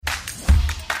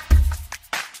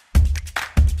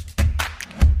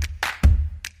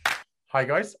Hi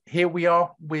guys, here we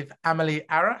are with Amélie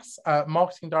Arras,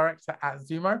 Marketing Director at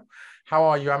Zumo. How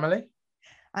are you, Amélie?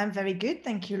 I'm very good,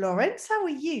 thank you, Lawrence. How are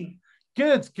you?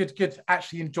 Good.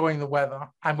 Actually enjoying the weather.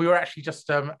 And we were actually just,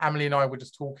 Amélie and I were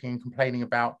just talking and complaining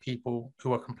about people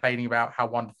who are complaining about how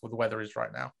wonderful the weather is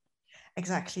right now.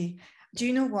 Exactly. Do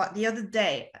you know what? The other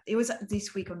day, it was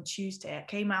this week on Tuesday, I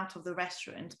came out of the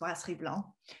restaurant, Brasserie Blanc,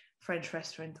 French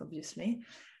restaurant, obviously,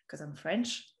 because I'm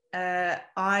French.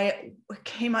 I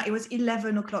came out, it was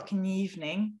 11 o'clock in the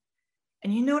evening.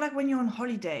 And you know, like when you're on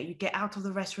holiday, you get out of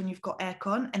the restaurant, you've got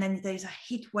aircon, and then there's a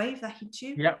heat wave that hits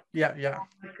you. Yeah. Oh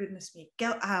my goodness me.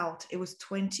 Get out. It was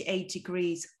 28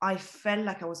 degrees. I felt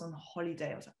like I was on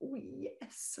holiday. I was like, oh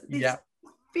yes. This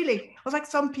feeling. I was like,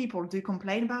 some people do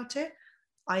complain about it.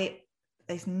 I'm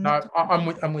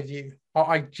with you.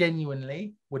 I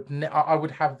genuinely I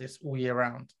would have this all year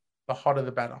round. The hotter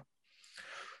the better.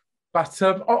 But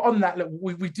on that, look,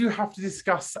 we do have to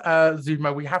discuss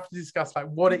Zumo. We have to discuss like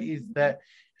what it is that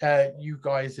you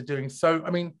guys are doing. So, I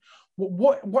mean,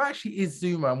 what actually is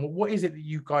Zumo, and what is it that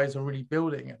you guys are really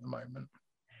building at the moment?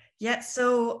 Yeah,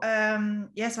 so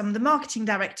yes, I'm the marketing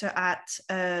director at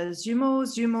Zumo.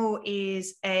 Zumo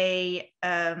is a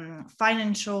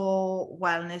financial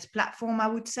wellness platform, I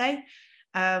would say.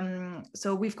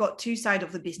 So we've got two sides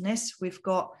of the business. We've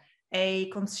got a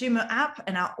consumer app,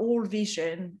 and our whole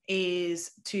vision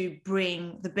is to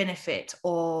bring the benefit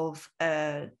of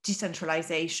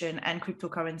decentralization and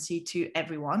cryptocurrency to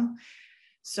everyone.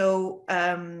 So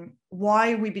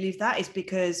why we believe that is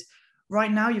because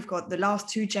right now you've got the last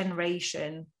two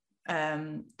generations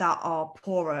that are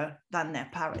poorer than their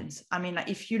parents. I mean, like,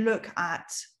 if you look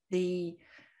at the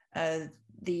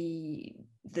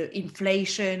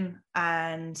inflation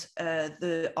and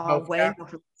our way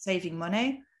of saving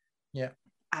money. Yeah.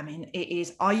 I mean, it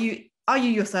is. Are you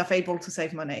yourself able to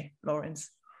save money, Lawrence?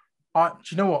 Do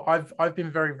you know what? I've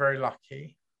been very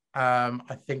lucky.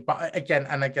 I think, but again,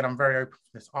 I'm very open to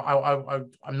this.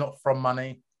 I'm not from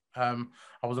money. I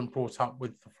wasn't brought up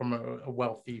from a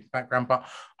wealthy background, but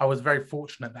I was very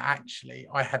fortunate that actually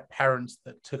I had parents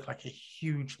that took like a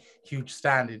huge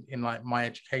stand in like my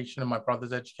education and my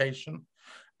brother's education,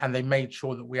 and they made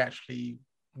sure that we actually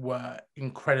were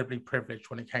incredibly privileged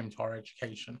when it came to our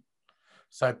education.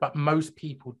 So, but most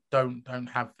people don't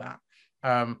have that.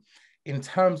 In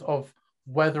terms of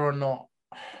whether or not,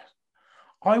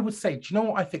 I would say, do you know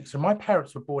what I think? So my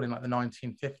parents were born in like the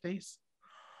 1950s.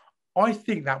 I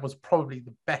think that was probably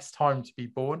the best time to be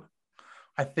born.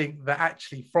 I think that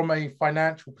actually, from a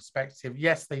financial perspective,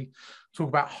 yes, they talk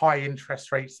about high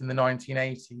interest rates in the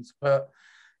 1980s, but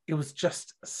it was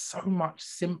just so much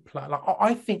simpler. Like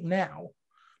I think now,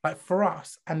 like for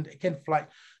us, and again, for like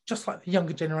just like the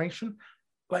younger generation,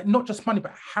 like not just money,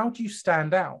 but how do you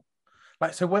stand out?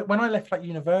 Like, so when I left like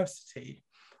university,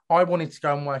 I wanted to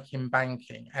go and work in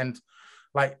banking, and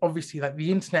like obviously like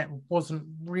the internet wasn't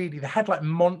really, they had like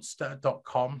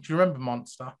monster.com. Do you remember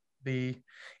Monster? It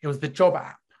was the job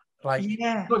app. Like,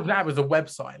 yeah, that was a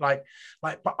website.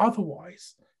 But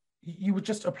otherwise you would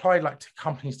just apply like to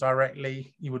companies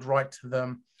directly, you would write to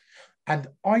them. And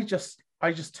I just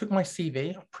took my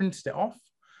CV, I printed it off,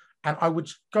 and I would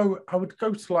go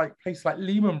to like places like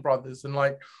Lehman Brothers and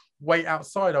like wait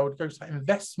outside. I would go to like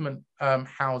investment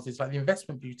houses, like the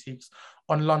investment boutiques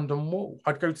on London Wall.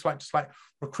 I'd go to like just like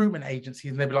recruitment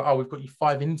agencies, and they'd be like, "Oh, we've got you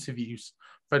 5 interviews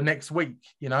for next week,"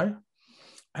 you know.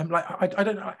 And like I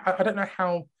don't know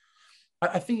how.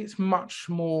 I think it's much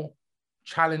more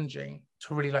challenging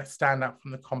to really like stand out from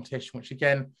the competition, which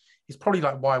again is probably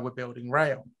like why we're building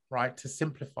Raion, right, to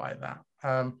simplify that.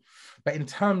 But in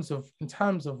terms of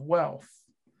wealth,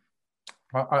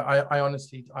 I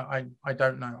honestly I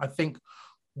don't know. I think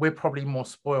we're probably more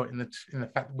spoiled in the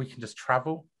fact that we can just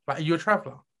travel. Like, are you a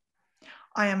traveler?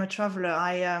 I am a traveler.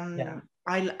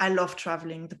 I love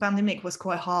traveling. The pandemic was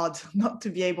quite hard not to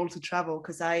be able to travel,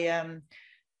 because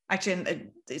actually,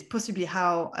 it's possibly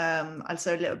how I'll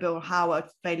say a little bit of how I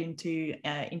fell into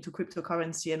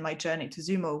cryptocurrency, and my journey to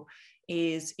Zumo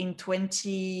is in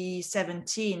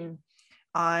 2017.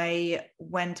 I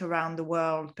went around the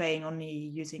world paying only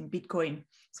using Bitcoin.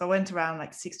 So I went around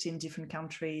like 16 different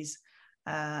countries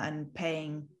and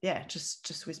paying,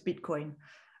 just with Bitcoin.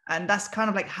 And that's kind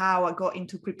of like how I got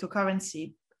into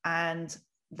cryptocurrency, and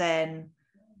then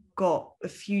got a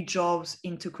few jobs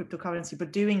into cryptocurrency.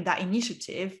 But doing that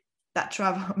initiative, that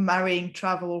marrying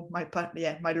travel, my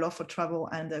love for travel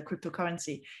and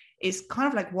cryptocurrency, is kind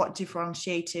of like what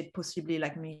differentiated possibly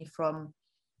like me from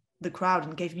the crowd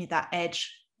and gave me that edge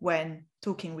when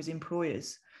talking with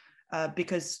employers,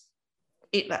 because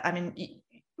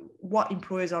what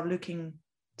employers are looking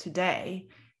today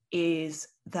is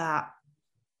that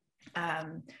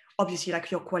obviously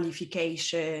like your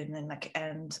qualification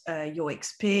and your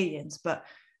experience, but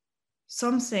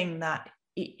something that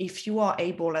if you are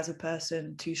able as a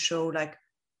person to show like,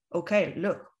 okay,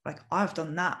 look, like I've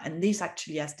done that, and this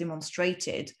actually has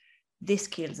demonstrated this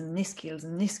skills and this skills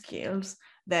and this skills,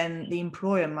 then the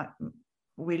employer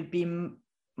will be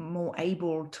more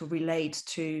able to relate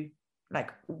to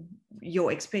like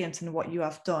your experience and what you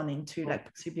have done into like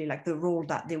possibly like the role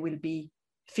that they will be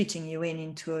fitting you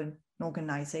into an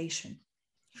organization.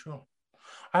 Sure.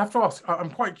 I have to ask, I'm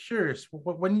quite curious,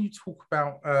 when you talk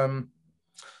about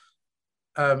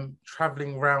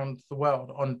traveling around the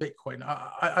world on Bitcoin,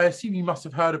 I assume you must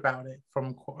have heard about it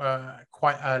from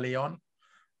quite early on.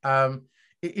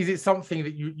 Is it something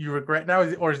that you regret now,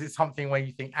 or is it something where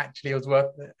you think actually it was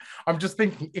worth it? I'm just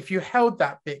thinking, if you held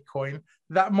that Bitcoin,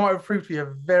 that might have proved to be a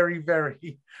very,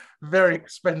 very, very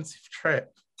expensive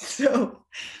trip. So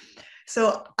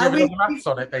I will maths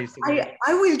on it, basically.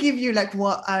 I will give you like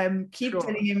what I'm keep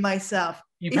telling you myself.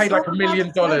 You paid like $1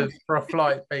 million for a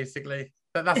flight, basically.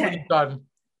 That's what you've done.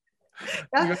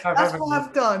 That's what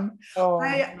I've done. Oh,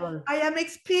 I am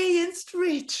experienced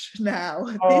rich now.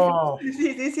 Oh.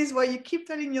 This is what you keep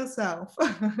telling yourself.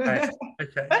 Okay.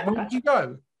 Where did you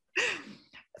go?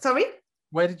 Sorry?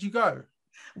 Where did you go?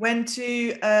 Went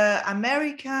to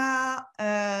America,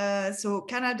 so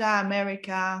Canada,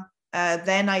 America.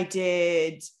 Then I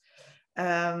did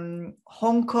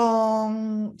Hong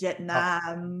Kong,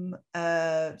 Vietnam,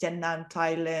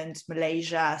 Thailand,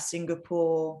 Malaysia,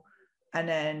 Singapore, and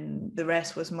then the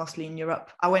rest was mostly in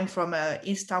Europe. I went from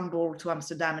Istanbul to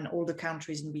Amsterdam and all the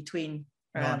countries in between.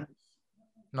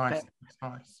 Nice.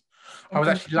 I was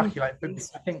actually lucky. Like,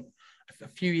 I think a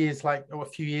few years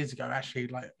ago, actually,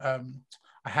 like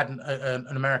I had an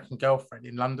American girlfriend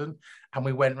in London, and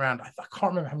we went around. I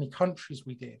can't remember how many countries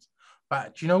we did,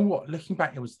 but do you know what? Looking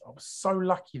back, I was so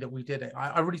lucky that we did it.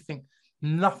 I really think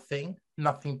nothing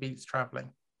beats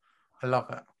traveling. I love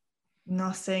it.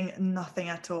 Nothing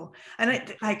at all.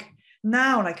 And like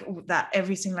now, like that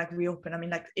everything like reopened. I mean,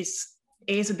 like it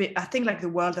is a bit. I think like the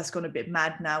world has gone a bit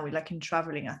mad now. Like in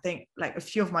traveling, I think like a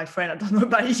few of my friends. I don't know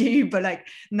about you, but like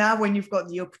now when you've got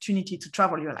the opportunity to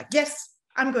travel, you're like, yes,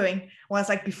 I'm going. Whereas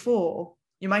like before,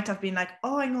 you might have been like,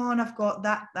 oh, hang on, I've got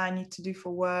that I need to do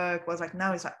for work. Whereas like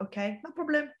now it's like, okay, no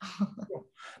problem.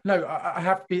 No, I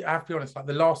have to be honest. Like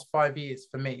the last 5 years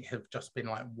for me have just been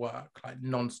like work, like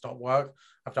non-stop work.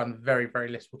 I've done very, very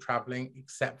little traveling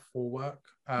except for work.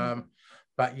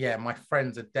 But yeah, my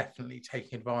friends are definitely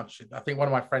taking advantage. I think one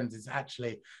of my friends is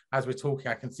actually, as we're talking,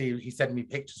 I can see he sent me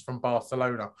pictures from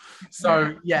Barcelona.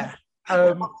 So yeah.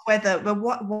 Weather, but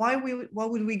why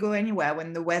would we go anywhere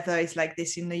when the weather is like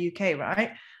this in the UK,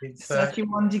 right? It's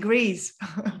 31 degrees.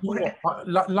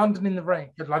 London in the rain.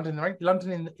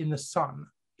 London in the sun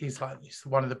is like it's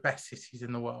one of the best cities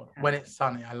in the world. When it's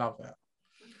sunny, I love it.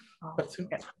 But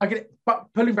I get it. But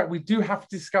pulling back, we do have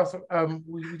to discuss.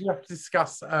 We do have to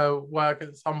discuss work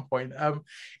at some point.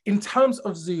 In terms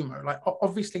of Zumo, like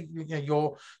obviously,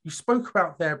 you spoke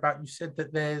about you said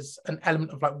that there's an element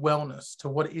of like wellness to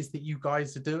what it is that you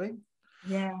guys are doing.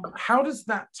 Yeah. How does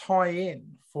that tie in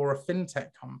for a fintech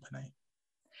company?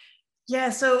 Yeah.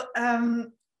 So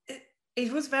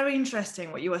it was very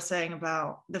interesting what you were saying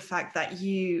about the fact that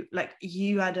you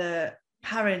had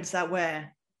parents that were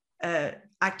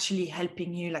actually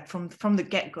helping you like from the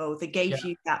get-go. They gave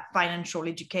you that financial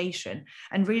education,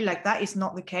 and really like that is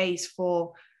not the case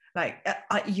for like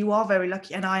you are very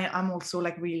lucky, and I'm also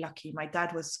like really lucky. My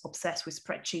dad was obsessed with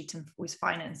spreadsheets and with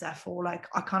finance, therefore like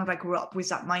I kind of like grew up with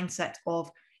that mindset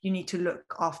of you need to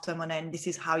look after money, and this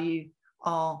is how you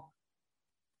are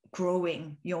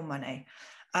growing your money.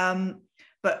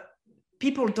 But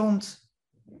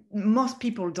most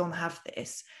people don't have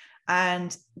this.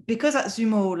 And because at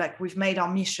Zumo, like we've made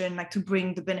our mission like to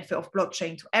bring the benefit of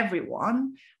blockchain to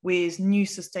everyone with new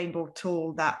sustainable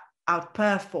tool that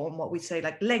outperform what we say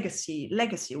like legacy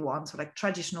ones, so like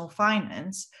traditional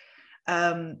finance.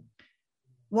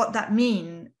 What that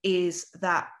means is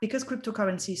that because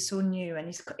cryptocurrency is so new and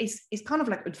it's kind of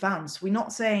like advanced, we're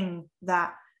not saying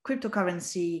that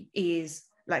cryptocurrency is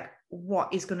like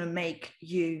what is going to make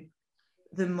you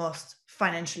the most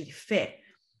financially fit.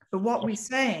 But what we're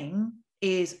saying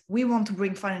is we want to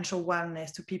bring financial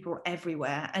wellness to people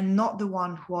everywhere, and not the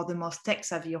one who are the most tech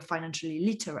savvy or financially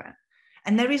literate.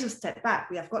 And there is a step back.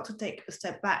 We have got to take a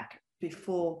step back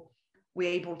before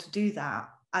we're able to do that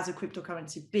as a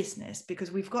cryptocurrency business,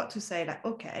 because we've got to say like,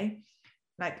 okay,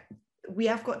 like we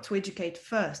have got to educate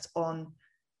first on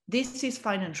this is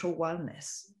financial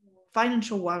wellness.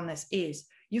 Financial wellness is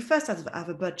you first have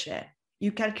a budget.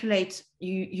 You calculate,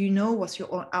 you know what's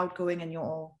your outgoing and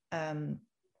your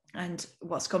and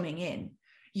what's coming in,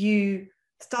 you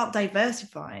start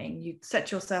diversifying. You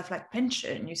set yourself like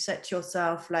pension, you set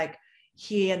yourself like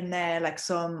here and there, like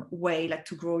some way like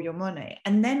to grow your money.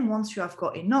 And then once you have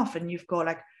got enough and you've got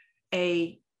like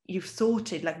you've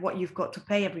sorted like what you've got to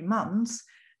pay every month,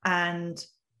 and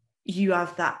you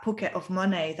have that pocket of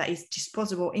money that is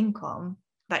disposable income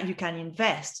that you can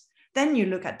invest, then you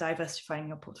look at diversifying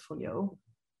your portfolio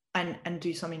and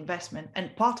do some investment.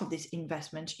 And part of this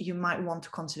investment, you might want to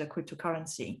consider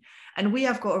cryptocurrency. And we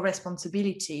have got a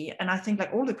responsibility, and I think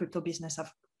like all the crypto business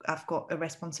have got a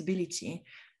responsibility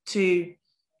to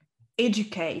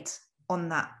educate on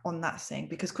that thing,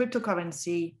 because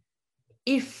cryptocurrency,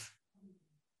 if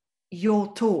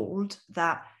you're told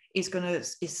that is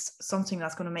something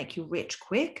that's going to make you rich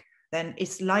quick, then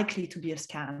it's likely to be a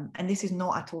scam. And this is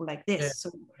not at all like this. Yeah.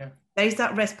 So yeah. there is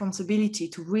that responsibility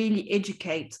to really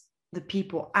educate the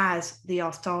people as they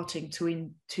are starting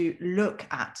to look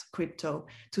at crypto,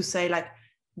 to say like,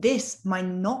 this might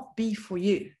not be for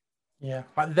you. Yeah,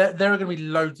 but there are going to be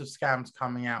loads of scams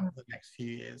coming out the next few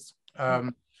years.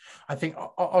 I think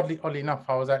oddly enough,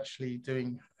 I was actually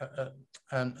doing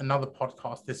another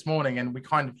podcast this morning, and we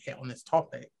kind of hit on this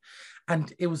topic,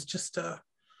 and it was just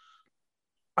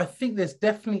I think there's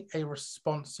definitely a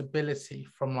responsibility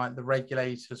from like the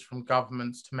regulators, from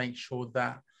governments, to make sure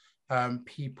that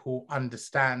people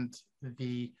understand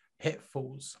the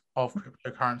pitfalls of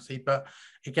cryptocurrency. But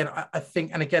again, I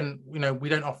think, and again, you know, we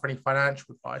don't offer any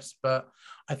financial advice, but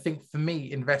I think for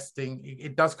me, investing,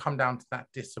 it does come down to that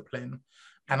discipline.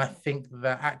 And I think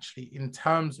that actually, in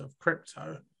terms of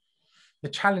crypto, the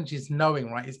challenge is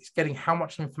knowing, right? It's getting how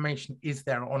much information is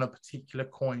there on a particular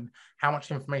coin, how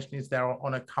much information is there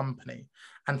on a company.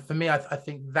 And for me, I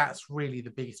think that's really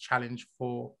the biggest challenge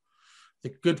for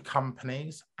the good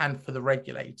companies and for the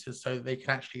regulators, so they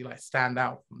can actually like stand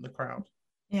out from the crowd.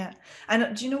 Yeah.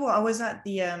 And do you know what? I was at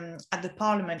the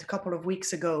Parliament a couple of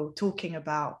weeks ago talking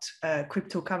about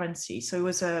cryptocurrency. So it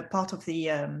was a part of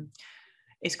the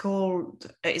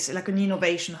it's like an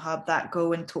innovation hub that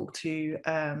go and talk to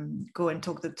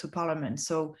Parliament.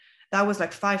 So that was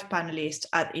like 5 panelists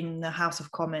in the House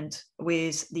of Commons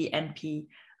with the MP,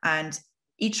 and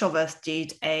each of us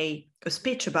did a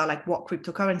speech about like what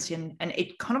cryptocurrency, and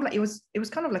it kind of like it was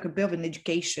kind of like a bit of an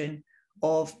education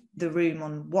of the room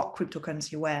on what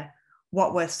cryptocurrency were,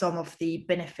 what were some of the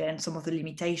benefit and some of the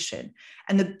limitation.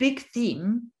 And the big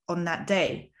theme on that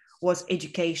day was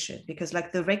education, because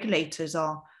like the regulators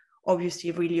are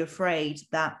obviously really afraid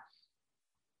that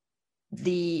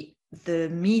the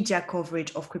media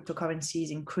coverage of cryptocurrency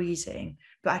is increasing,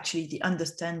 but actually the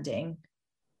understanding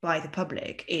by the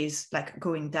public is like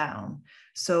going down.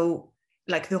 So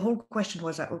like the whole question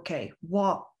was like, okay,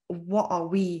 what are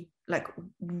we like,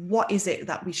 what is it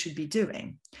that we should be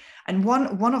doing? And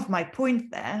one of my points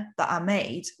there that I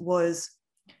made was,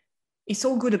 it's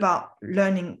all good about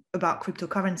learning about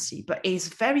cryptocurrency, but it's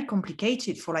very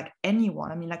complicated for like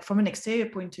anyone. I mean, like from an exterior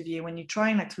point of view, when you're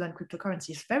trying like to learn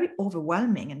cryptocurrency, it's very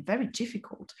overwhelming and very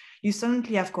difficult. You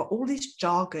suddenly have got all this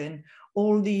jargon,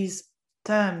 all these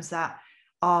terms that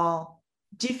are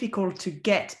difficult to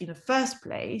get in the first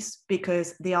place,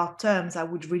 because they are terms that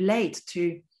would relate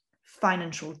to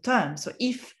financial terms. So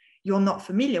if you're not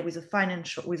familiar with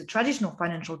a traditional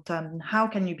financial term, how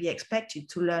can you be expected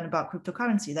to learn about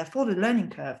cryptocurrency? Therefore, the learning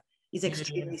curve is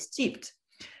extremely steep.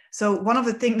 So one of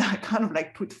the things that I kind of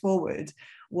like put forward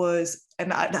was,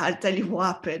 and I'll tell you what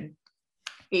happened,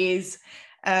 is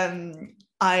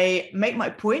I make my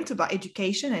point about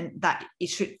education, and that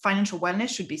financial wellness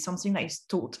should be something that is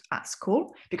taught at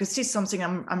school, because this is something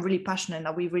I'm really passionate, and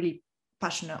that we're really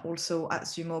passionate also at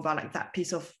Zumo about, like that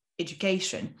piece of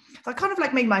education. So I kind of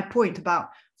like made my point about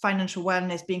financial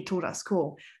wellness being taught at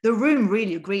school. The room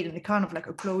really agreed, and they kind of like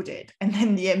applauded. And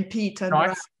then the MP turned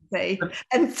around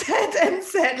and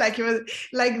said like, it was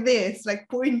like this, like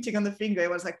pointing on the finger.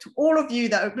 It was like, to all of you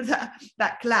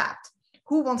that clapped,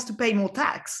 who wants to pay more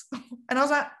tax? And I was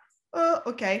like, oh,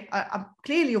 okay, I'm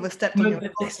clearly overstepped on your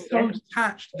It's so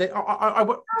detached.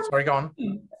 Sorry, go on.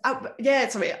 Yeah,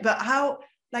 sorry, but how,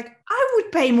 like, I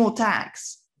would pay more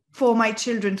tax for my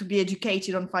children to be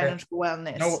educated on financial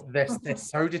wellness. No, they're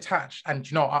so detached. And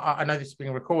you know, I know this is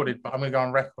being recorded, but I'm going to go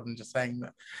on record and just saying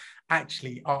that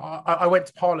actually I went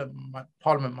to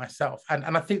Parliament myself,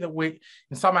 and I think that we,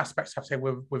 in some aspects, have to say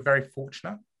we're very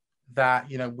fortunate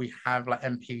that, you know, we have like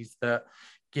MPs that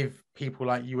give people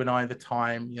like you and I the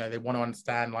time. You know, they want to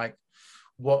understand like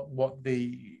what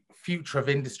the future of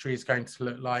industry is going to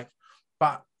look like.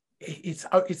 But it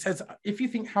says, if you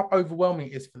think how overwhelming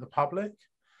it is for the public,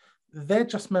 they're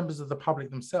just members of the public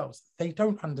themselves. They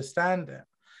don't understand it.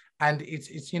 And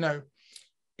it's you know,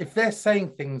 if they're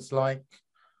saying things like,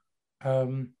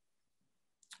 oh,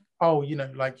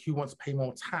 like who wants to pay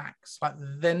more tax? Like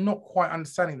they're not quite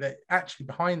understanding that actually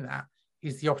behind that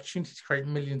is the opportunity to create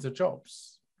millions of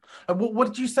jobs. What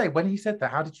did you say when he said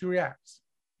that? How did you react?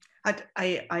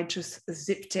 I just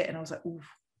zipped it and I was like, ooh.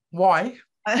 Why?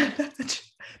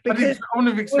 Because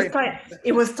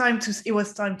it was time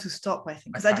to stop, I think,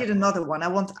 because I did another one. I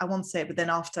won't say it, but then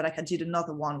after, like, I did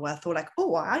another one where I thought, like,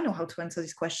 oh, I know how to answer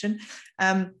this question.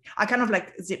 I kind of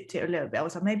like zipped it a little bit. I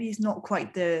was like, maybe it's not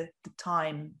quite the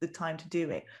time to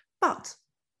do it, but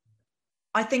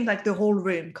I think like the whole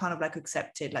room kind of like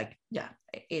accepted, like, yeah,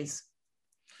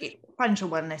 financial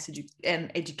wellness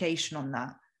and education on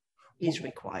that is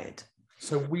required.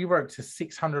 So we wrote to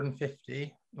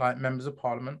 650 like members of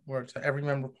parliament. We wrote to every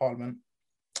member of parliament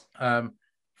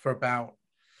for about.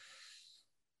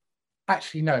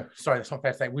 Actually, no, sorry, that's not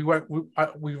fair to say. We wrote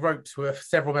to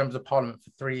several members of parliament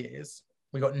for 3 years.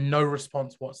 We got no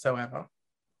response whatsoever.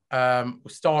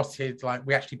 We started like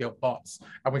we actually built bots,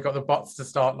 and we got the bots to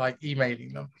start like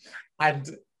emailing them, and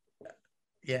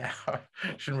yeah, I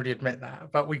shouldn't really admit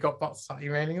that, but we got bots to start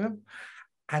emailing them.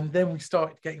 And then we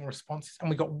started getting responses, and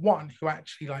we got one who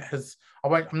actually like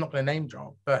I'm not going to name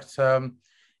drop, but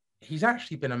he's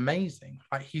actually been amazing.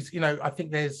 Like he's, I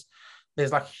think there's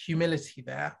like humility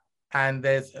there, and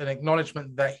there's an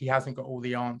acknowledgement that he hasn't got all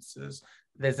the answers.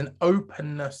 There's an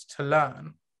openness to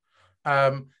learn,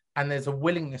 and there's a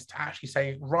willingness to actually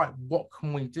say, right, what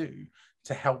can we do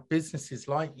to help businesses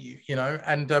like you,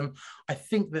 And I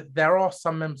think that there are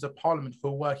some members of parliament who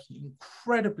are working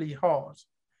incredibly hard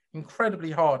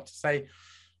to say,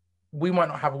 we might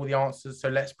not have all the answers, so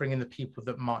let's bring in the people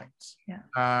that might. Yeah.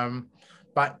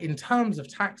 But in terms of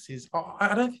taxes,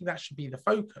 I don't think that should be the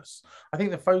focus. I think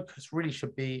the focus really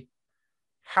should be,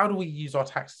 how do we use our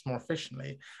taxes more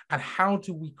efficiently, and how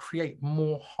do we create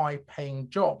more high-paying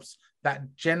jobs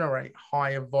that generate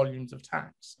higher volumes of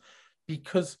tax?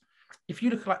 Because if you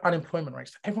look at like unemployment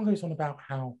rates, everyone goes on about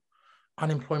how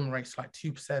unemployment rates are like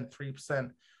 2%,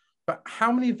 3%. But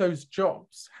how many of those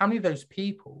jobs, how many of those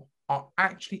people are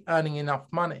actually earning enough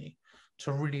money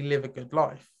to really live a good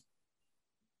life?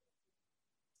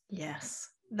 Yes,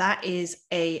 that is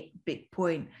a big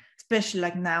point, especially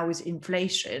like now with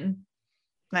inflation.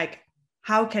 Like,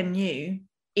 how can you,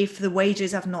 if the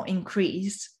wages have not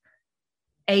increased,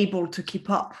 able to keep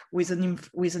up with an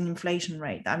inflation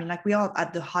rate? I mean, like we are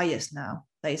at the highest now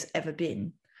that it's ever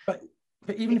been. But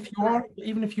even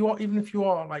if you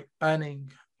are like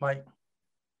earning like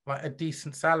a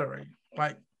decent salary,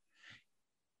 like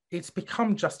it's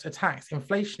become just a tax.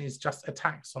 Inflation is just a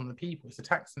tax on the people. It's a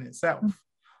tax in itself.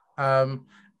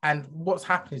 And what's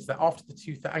happened is that after the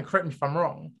 2000, and correct me if I'm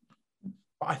wrong,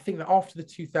 but I think that after the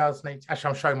 2008, actually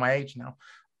I'm showing my age now,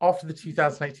 after the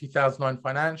 2008-2009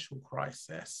 financial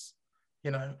crisis,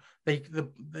 they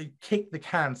kicked the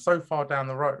can so far down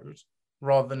the road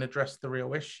rather than address the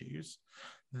real issues,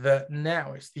 that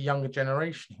now it's the younger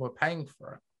generation who are paying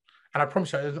for it. And I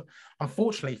promise you,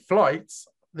 unfortunately,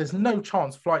 there's no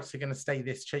chance flights are going to stay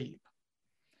this cheap.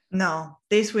 No,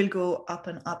 this will go up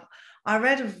and up. I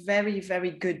read a very,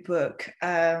 very good book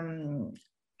called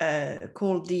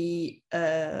The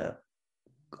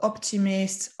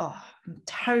Optimist. Oh, I'm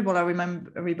terrible at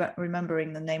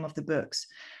remembering the name of the books.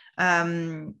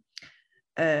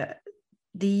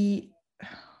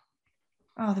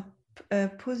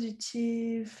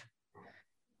 Positive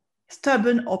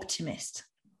Stubborn Optimist,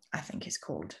 I think it's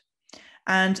called.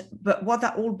 But what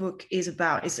that whole book is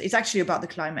about is it's actually about the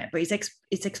climate, but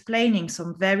it's explaining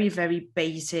some very, very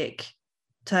basic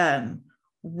term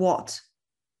what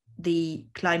the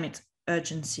climate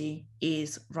urgency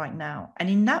is right now. And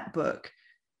in that book,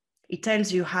 it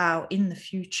tells you how in the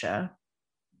future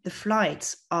the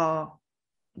flights are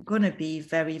going to be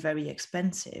very, very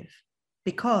expensive,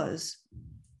 because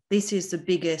this is the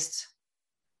biggest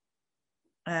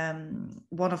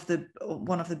one of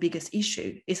the biggest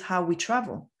issue is how we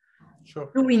travel.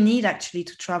 Sure. Do we need actually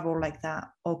to travel like that,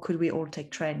 or could we all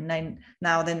take train?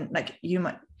 Now then, like you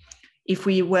might, if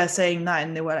we were saying that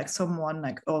and there were like someone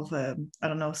like of I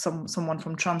don't know, someone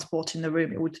from transport in the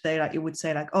room, it would say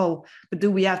like, oh, but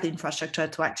do we have the infrastructure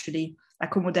to actually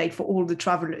accommodate for all the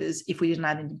travelers if we didn't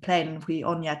have any plane and if we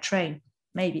only had train?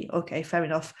 Maybe, okay, fair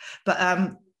enough. But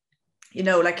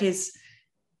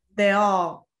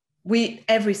like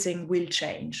everything will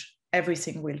change.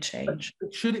 Everything will change.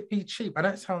 But should it be cheap? I know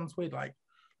it sounds weird, like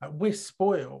we're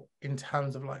spoiled in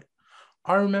terms of like,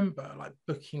 I remember like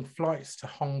booking flights to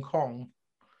Hong Kong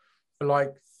for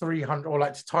like 300, or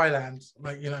like to Thailand,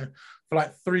 like, for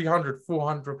like 300,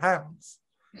 400 pounds.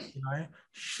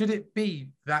 Should it be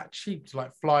that cheap to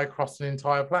like fly across an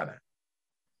entire planet?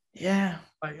 Yeah.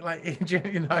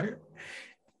 You know,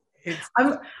 it's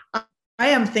I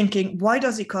am thinking, why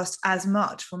does it cost as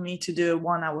much for me to do a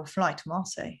 1 hour flight to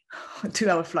Marseille, a 2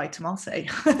 hour flight to Marseille?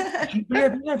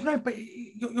 no, but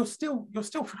you're still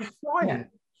flying.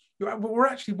 Yeah.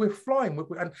 We're flying,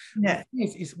 and Yeah. the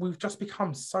thing is we've just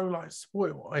become so like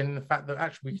spoiled in the fact that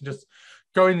actually we can just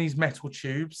go in these metal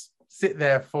tubes, sit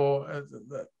there for a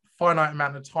finite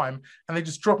amount of time, and they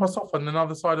just drop us off on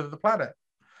another side of the planet.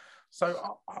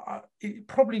 So it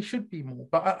probably should be more.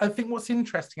 But I think what's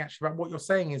interesting actually about what you're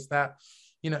saying is that,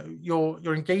 you know,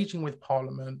 you're engaging with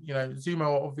Parliament. You know,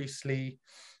 Zumo obviously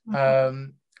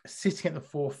sitting at the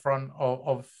forefront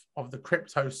of the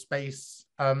crypto space.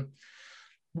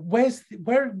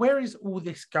 Where is all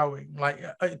this going? Like,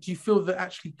 do you feel that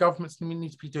actually governments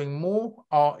need to be doing more,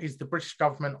 or is the British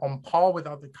government on par with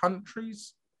other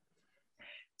countries?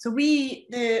 So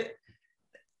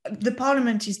the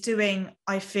Parliament is doing,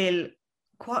 I feel,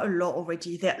 quite a lot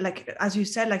already. That, like as you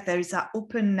said, like there is that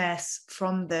openness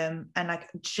from them and like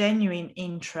genuine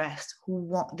interest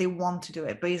they want to do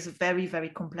it, but it's very, very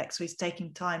complex, so it's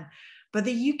taking time. But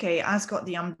the UK has got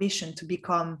the ambition to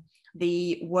become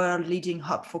the world leading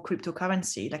hub for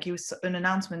cryptocurrency. Like, it was an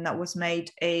announcement that was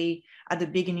made at the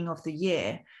beginning of the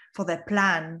year for their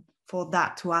plan for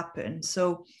that to happen.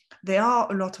 So there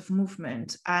are a lot of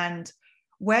movement, and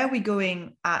where we're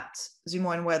going at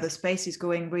Zumo and where the space is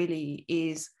going really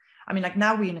is, I mean, like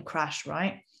now we're in a crash,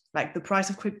 right? Like the price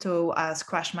of crypto has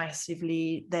crashed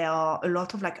massively. There are a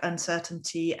lot of like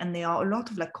uncertainty, and there are a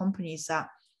lot of like companies that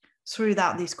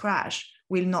throughout this crash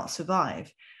will not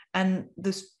survive. And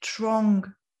the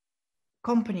strong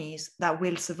companies that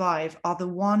will survive are the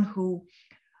ones who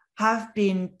have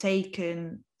been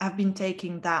taking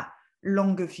that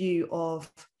longer view of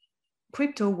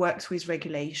crypto works with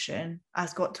regulation,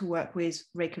 has got to work with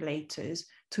regulators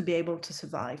to be able to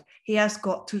survive. He has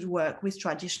got to work with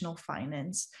traditional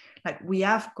finance. Like, we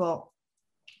have got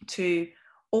to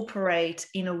operate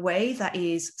in a way that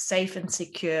is safe and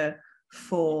secure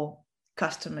for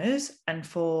customers and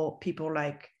for people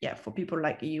like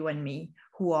you and me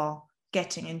who are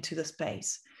getting into the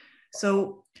space.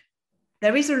 So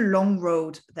there is a long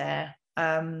road there.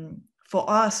 For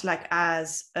us, like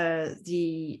as Zumo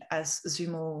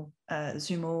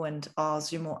and our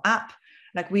Zumo app,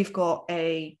 like we've got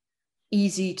a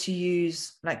easy to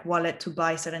use like wallet to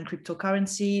buy, sell, and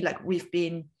cryptocurrency. Like, we've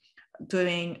been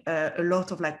doing a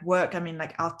lot of like work. I mean,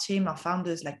 like our team, our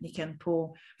founders, like Nick and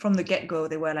Paul, from the get-go,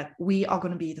 they were like, we are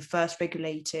going to be the first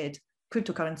regulated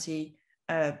cryptocurrency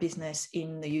business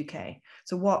in the UK.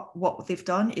 So what they've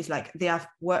done is like they have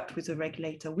worked with the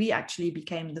regulator. We actually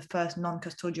became the first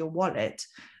non-custodial wallet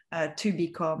to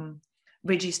become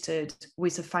registered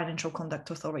with the Financial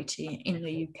Conduct Authority in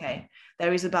the UK.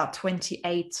 There is about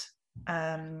 28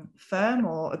 firm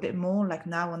or a bit more like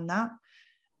now on that.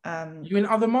 Are you in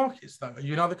other markets though? Are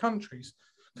you in other countries?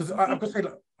 Because I've got to say,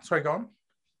 like, sorry, go on.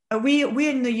 We're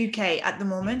in the UK at the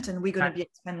moment, and we're going to be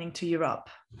expanding to Europe.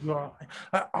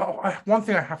 One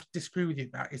thing I have to disagree with you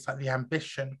about is like the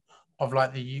ambition of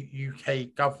like the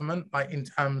UK government, like in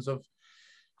terms of,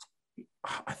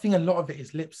 I think a lot of it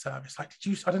is lip service. Like,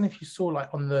 I don't know if you saw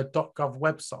like on the .gov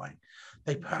website,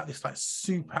 they put out this like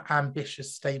super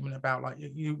ambitious statement about like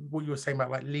what you were saying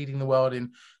about like leading the world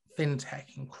in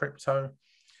fintech and crypto.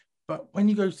 But when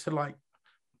you go to like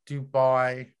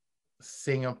Dubai,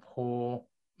 Singapore,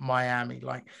 Miami,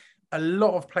 like a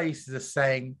lot of places are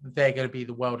saying they're going to be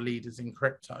the world leaders in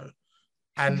crypto.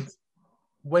 And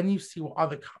when you see what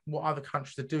other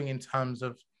countries are doing in terms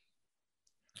of,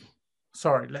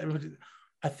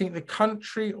 I think the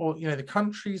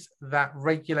countries that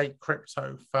regulate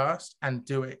crypto first and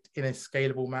do it in a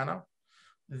scalable manner,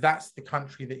 that's the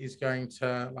country that is going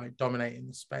to like dominate in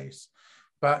the space.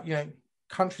 But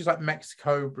countries like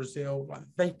Mexico, Brazil, like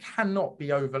they cannot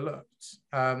be overlooked.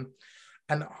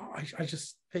 And I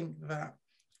just think that,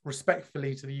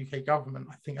 respectfully to the UK government,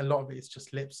 I think a lot of it is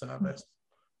just lip service.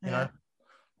 You know,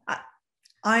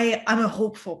 I'm a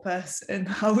hopeful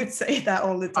person. I would say that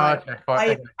all the time. Okay,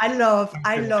 fine. I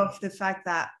love the fact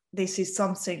that this is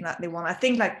something that they want. I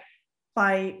think like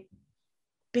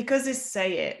because they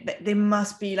say it, there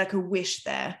must be like a wish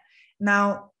there.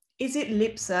 Now, is it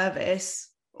lip service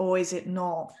or is it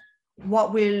not?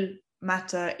 What will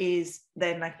matter is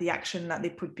then like the action that they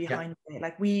put behind it.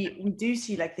 Like we do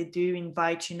see like they do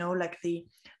invite, like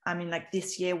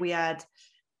this year we had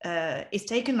it's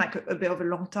taken like a bit of a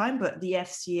long time, but the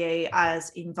FCA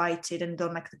has invited and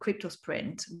done like the crypto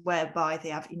sprint, whereby they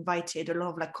have invited a lot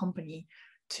of like company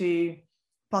to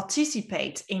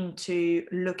participate into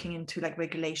looking into like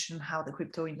regulation, how the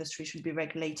crypto industry should be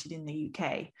regulated in the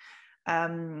UK.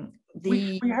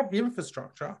 We have the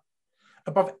infrastructure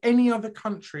above any other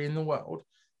country in the world.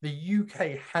 The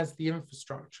UK has the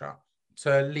infrastructure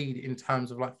to lead in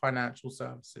terms of like financial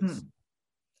services.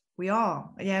 We are,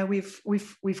 yeah,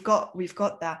 we've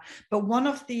got that. But one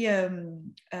of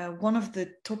the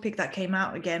topic that came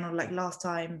out again, or like last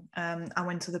time I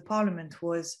went to the Parliament,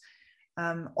 was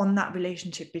on that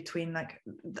relationship between like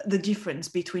the difference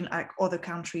between like other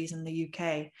countries and the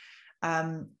UK.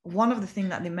 One of the things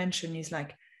that they mentioned is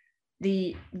like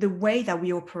the way that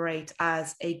we operate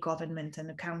as a government and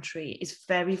a country is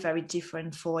very, very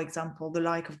different. For example, the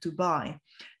like of Dubai.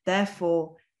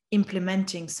 Therefore,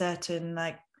 implementing certain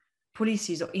like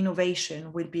policies or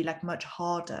innovation will be like much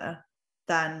harder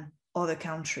than other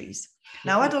countries.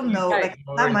 Now, I don't know, like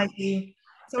that might be.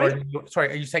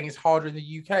 Sorry, are you saying it's harder in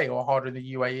the UK or harder in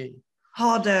the UAE?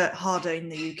 Harder in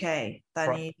the UK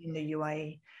than in the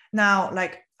UAE. Now,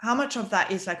 like how much of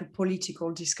that is like a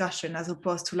political discussion as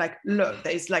opposed to like, look,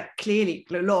 there's like clearly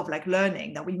a lot of like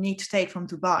learning that we need to take from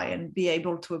Dubai and be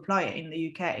able to apply it in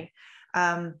the UK.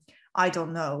 I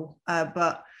don't know,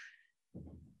 but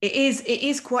it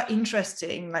is quite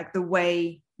interesting, like the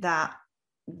way that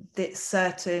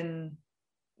certain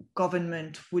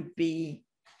government would be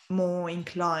more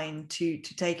inclined to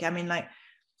take. I mean, like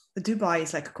Dubai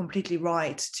is like completely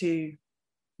right to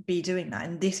be doing that,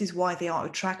 and this is why they are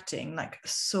attracting like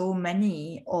so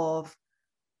many of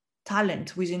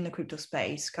talent within the crypto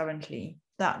space currently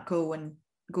that go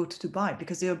to Dubai,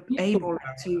 because they're able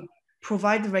to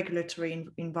provide the regulatory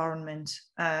environment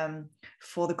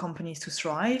for the companies to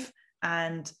thrive,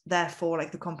 and therefore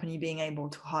like the company being able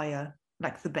to hire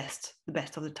like the best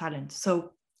of the talent.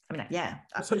 So I mean, like, yeah.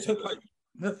 So like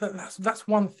that's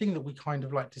one thing that we kind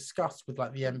of like discussed with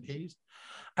like the MPs,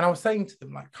 and I was saying to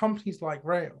them, like, companies like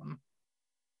Raion,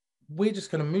 we're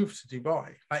just going to move to Dubai.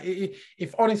 Like,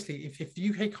 if honestly, if the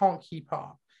UK can't keep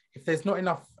up, if there's not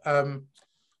enough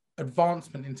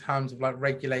advancement in terms of like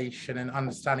regulation and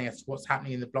understanding as to what's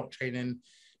happening in the blockchain and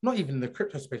not even the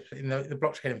crypto space, but in the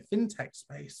blockchain and fintech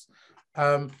space,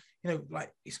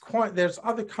 like there's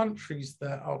other countries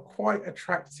that are quite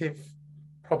attractive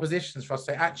propositions for us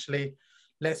to say, actually,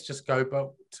 let's just go,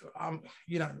 but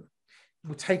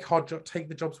we'll take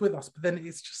the jobs with us. But then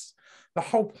it's just the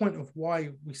whole point of why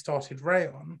we started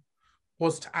Raion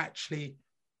was to actually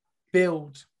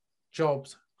build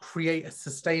jobs, create a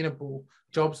sustainable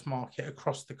jobs market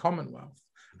across the Commonwealth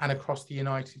and across the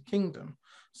United Kingdom.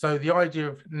 So the idea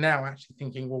of now actually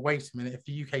thinking, well, wait a minute, if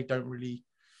the UK don't really,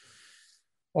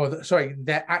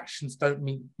 their actions don't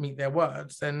meet their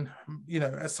words, then,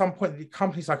 at some point, the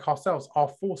companies like ourselves are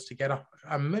forced to get up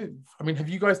and move. I mean, have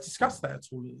you guys discussed that at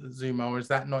all, Zumo, or is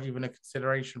that not even a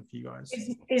consideration for you guys?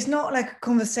 It's not like a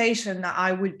conversation that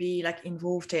I would be like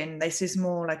involved in. This is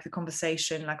more like the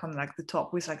conversation like on like the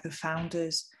top with like the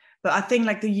founders. But I think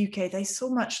like the UK, there's so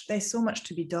much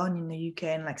to be done in the UK,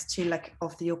 and like still like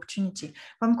of the opportunity.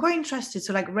 But I'm quite interested.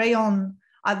 So like Raion,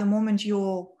 at the moment,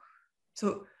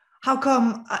 how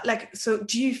come, so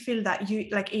do you feel that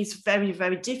it's very,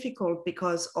 very difficult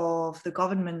because of the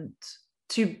government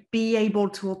to be able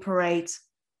to operate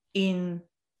in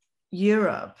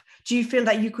Europe? Do you feel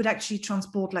that you could actually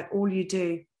transport like all you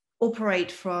do,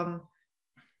 operate from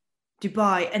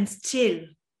Dubai and still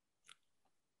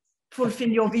fulfill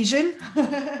your vision?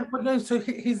 But no, so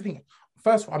here's the thing.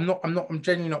 First of all, I'm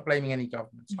genuinely not blaming any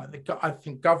governments. I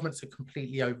think governments are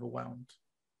completely overwhelmed.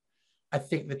 I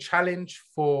think the challenge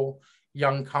for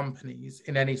young companies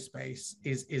in any space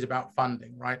is about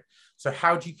funding, right? So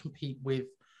how do you compete with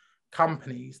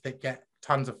companies that get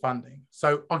tons of funding?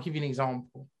 So I'll give you an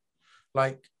example.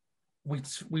 Like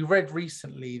we read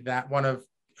recently that one of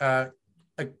a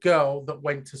girl that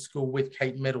went to school with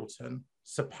Kate Middleton,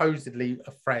 supposedly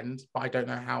a friend, but I don't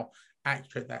know how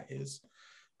accurate that is,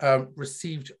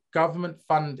 received government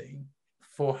funding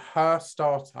for her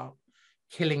startup,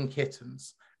 Killing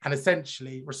Kittens. And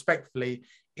essentially, respectfully,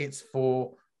 it's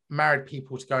for married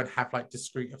people to go and have like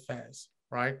discreet affairs,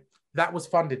 right? That was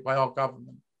funded by our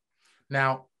government.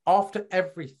 Now, after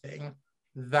everything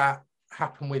that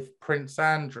happened with Prince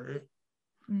Andrew,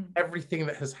 everything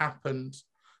that has happened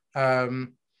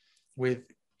with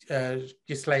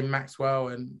Ghislaine Maxwell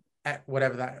and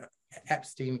whatever that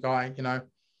Epstein guy,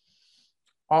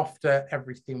 after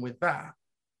everything with that,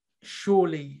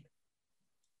 surely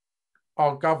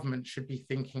our government should be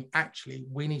thinking, actually,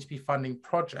 we need to be funding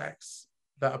projects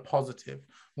that are positive.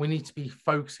 We need to be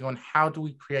focusing on how do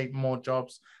we create more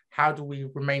jobs? How do we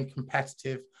remain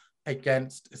competitive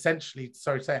against, essentially,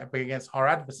 against our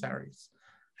adversaries?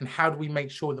 And how do we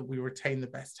make sure that we retain the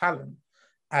best talent?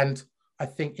 And I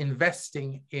think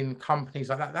investing in companies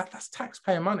like that's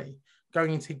taxpayer money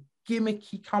going into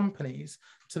gimmicky companies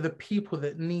to the people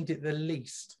that need it the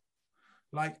least.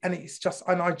 Like, and it's just,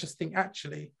 and I just think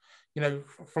actually, you know,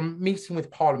 from meeting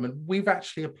with Parliament, we've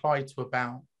actually applied to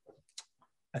about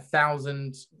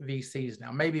 1,000 VCs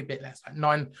now, maybe a bit less, like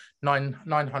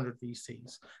 900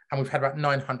 VCs, and we've had about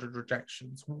 900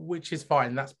 rejections, which is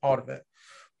fine. That's part of it.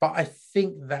 But I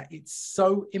think that it's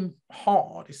so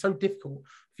hard, it's so difficult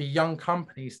for young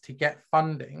companies to get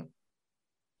funding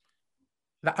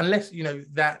that unless, you know,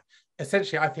 that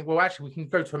essentially I think, well, actually we can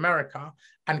go to America,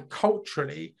 and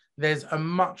culturally there's a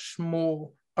much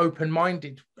more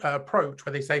open-minded approach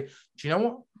where they say, do you know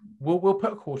what? We'll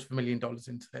put $250,000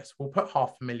 into this. We'll put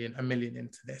 $500,000, $1 million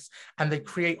into this. And they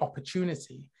create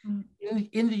opportunity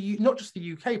in the, not just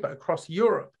the UK, but across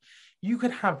Europe. You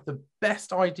could have the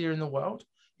best idea in the world.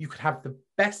 You could have the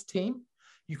best team.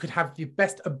 You could have the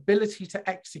best ability to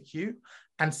execute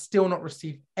and still not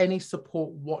receive any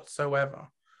support whatsoever.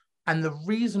 And the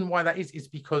reason why that is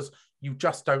because you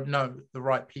just don't know the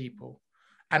right people.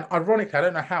 And ironically, I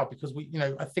don't know how, because we, you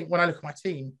know, I think when I look at my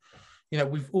team, you know,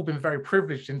 we've all been very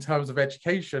privileged in terms of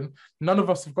education. None of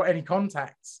us have got any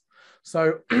contacts.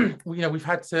 So, you know, we've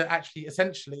had to actually,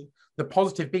 essentially, the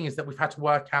positive being is that we've had to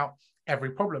work out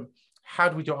every problem. How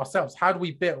do we do it ourselves? How do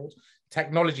we build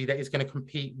technology that is going to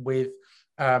compete with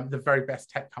the very best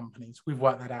tech companies? We've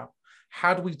worked that out.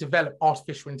 How do we develop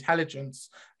artificial intelligence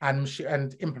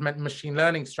and implement machine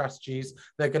learning strategies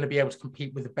that are going to be able to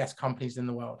compete with the best companies in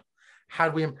the world? How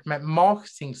do we implement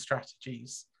marketing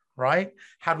strategies, right?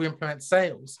 How do we implement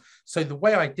sales? So the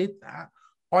way I did that,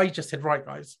 I just said, right,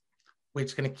 guys, we're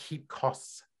just going to keep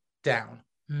costs down,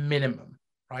 minimum,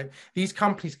 right? These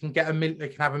companies can get they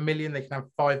can have 1 million, they can have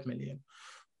 5 million,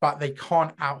 but they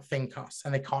can't outthink us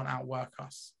and they can't outwork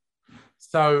us.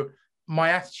 So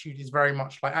my attitude is very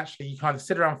much like, actually, you can either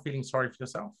sit around feeling sorry for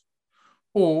yourself,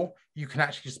 or you can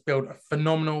actually just build a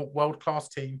phenomenal world-class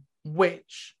team,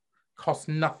 which costs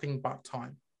nothing but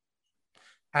time.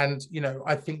 And, you know,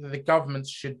 I think that the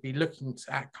governments should be looking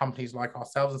at companies like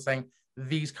ourselves and saying,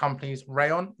 these companies,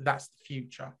 Raion, that's the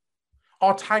future.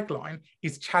 Our tagline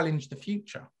is challenge the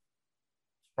future,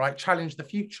 right? Challenge the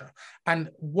future. And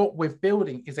what we're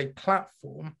building is a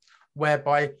platform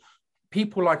whereby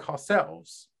people like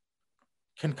ourselves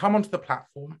can come onto the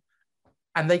platform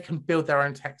and they can build their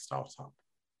own tech startup.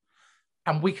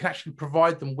 And we can actually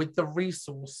provide them with the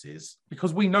resources,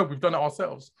 because we know we've done it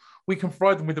ourselves. We can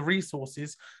provide them with the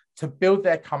resources to build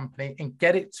their company and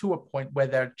get it to a point where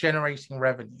they're generating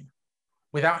revenue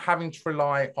without having to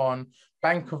rely on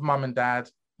Bank of Mum and Dad,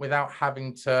 without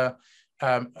having to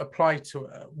apply to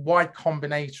Y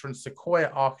Combinator and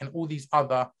Sequoia Arc and all these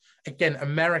other, again,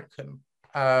 American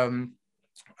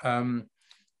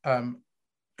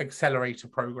accelerator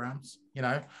programs, you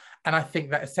know. And I think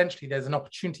that essentially there's an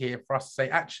opportunity here for us to say,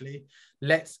 actually,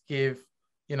 let's give,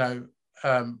 you know,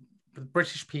 the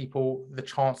British people the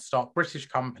chance to start British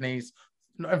companies.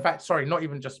 In fact, sorry, not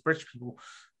even just British people,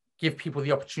 give people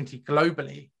the opportunity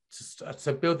globally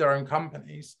to build their own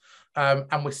companies.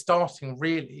 And we're starting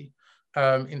really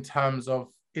in terms of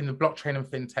in the blockchain and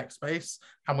fintech space,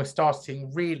 and we're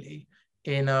starting really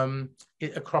in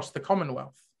across the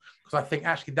Commonwealth. Because I think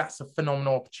actually that's a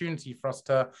phenomenal opportunity for us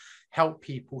to help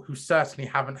people who certainly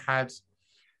haven't had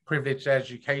privileged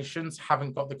educations,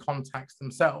 haven't got the contacts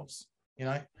themselves, you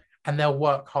know, and they'll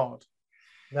work hard.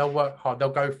 They'll work hard, they'll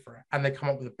go for it, and they come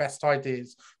up with the best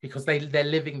ideas because they're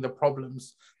living the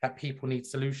problems that people need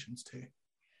solutions to.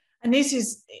 And this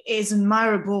is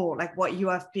admirable, like what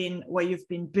you've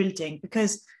been building,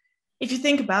 because if you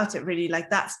think about it, really, like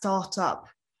that startup,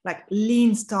 like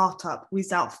lean startup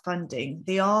without funding,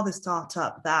 they are the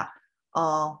startup that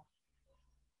are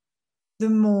the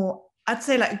more, I'd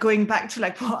say, like going back to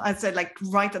like what I said, like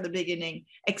right at the beginning,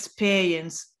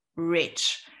 experience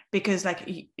rich, because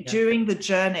like during the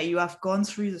journey you have gone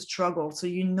through the struggle, so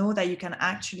you know that you can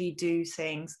actually do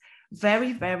things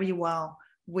very, very well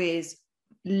with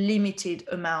limited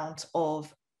amount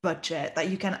of budget, that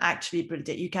you can actually build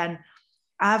it. You can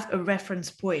have a reference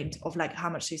point of like how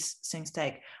much these things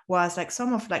take, whereas like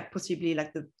some of like possibly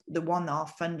like the one that are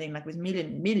funding like with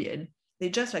million, they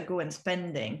just like go and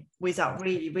spending without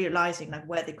really realizing like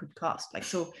where they could cost. Like,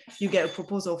 so you get a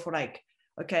proposal for like,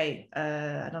 okay,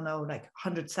 I don't know, like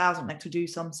 100,000 like to do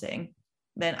something,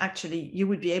 then actually you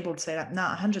would be able to say like, nah,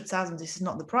 100,000, this is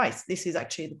not the price, this is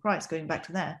actually the price, going back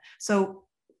to there. So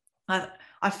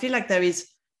I feel like there is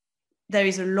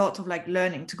a lot of like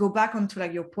learning. To go back onto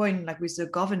like your point, like with the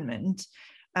government,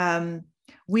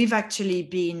 we've actually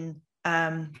been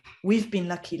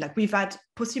lucky. Like we've had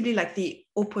possibly like the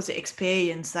opposite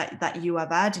experience that you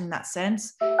have had in that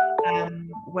sense,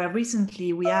 where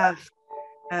recently we have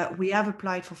we have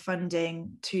applied for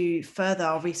funding to further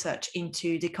our research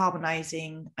into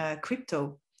decarbonizing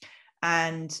crypto.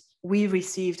 And we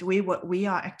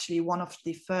are actually one of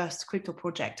the first crypto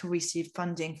projects to receive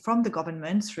funding from the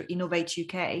government through Innovate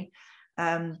UK.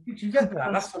 Did you get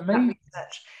that? That's amazing.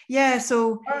 Yeah,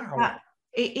 so wow.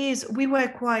 It is, we were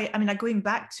quite, I mean, like going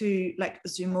back to like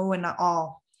Zumo and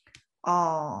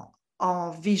our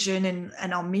vision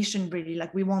and our mission, really,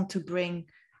 like we want to bring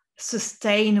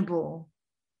sustainable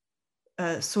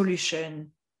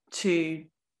solution to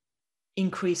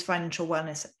increase financial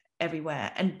wellness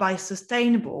everywhere. And by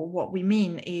sustainable, what we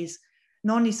mean is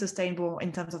not only sustainable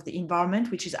in terms of the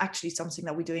environment, which is actually something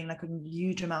that we're doing like a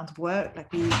huge amount of work.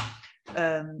 Like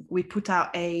we put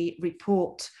out a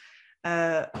report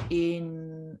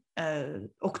in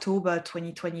October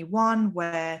 2021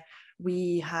 where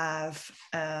we have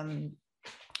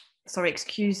sorry,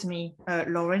 excuse me,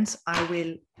 Lawrence, I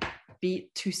will be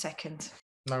 2 seconds.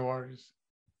 No worries.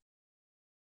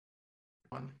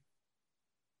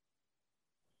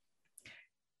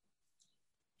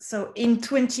 So in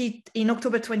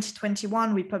October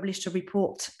 2021, we published a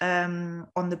report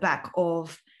on the back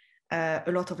of a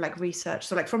lot of like research.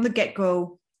 So like from the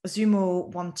get-go,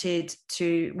 Zumo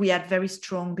we had very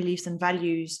strong beliefs and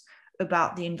values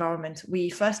about the environment. We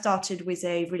first started with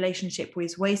a relationship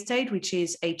with WasteAid, which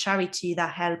is a charity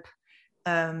that help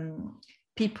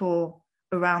people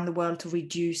around the world to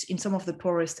reduce, in some of the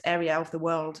poorest area of the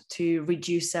world, to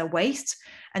reduce their waste.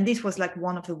 And this was like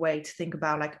one of the ways to think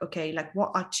about like, okay, like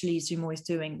what actually Zumo is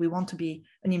doing. We want to be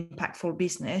an impactful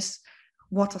business.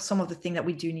 What are some of the things that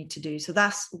we do need to do? So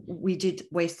we did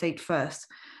WasteAid first.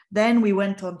 Then we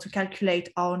went on to calculate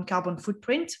our own carbon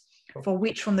footprint, for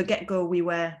which from the get-go we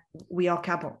are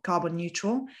carbon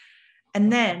neutral.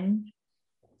 And then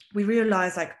we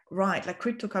realized like, right, like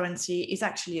cryptocurrency is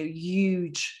actually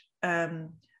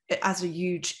it has a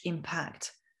huge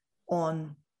impact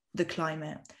on the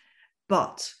climate,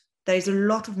 but there's a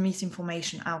lot of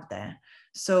misinformation out there.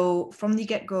 So from the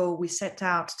get-go, we set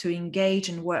out to engage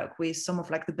and work with some of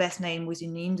like the best names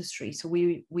within the industry. So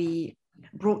we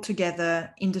brought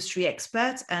together industry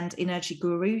experts and energy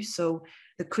gurus. So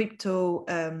the Crypto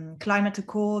Climate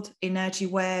Accord, Energy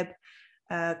Web,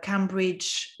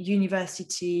 Cambridge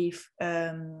University,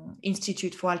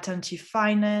 Institute for Alternative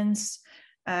Finance,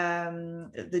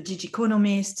 the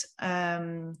Digiconomist.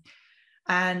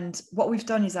 And what we've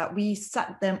done is that we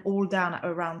sat them all down at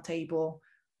a round table,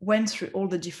 went through all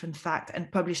the different facts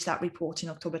and published that report in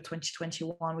October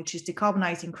 2021, which is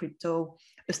Decarbonizing Crypto,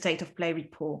 a State of Play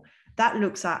report. That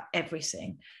looks at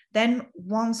everything. Then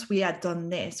once we had done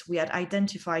this, we had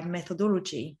identified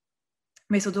methodologies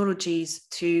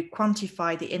to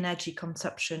quantify the energy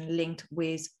consumption linked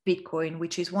with Bitcoin,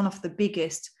 which is one of the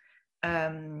biggest,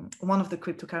 one of the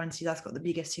cryptocurrencies that's got the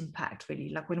biggest impact, really.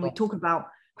 Like when we talk about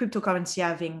cryptocurrency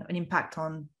having an impact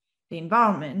on the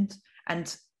environment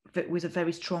and with a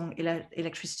very strong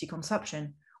electricity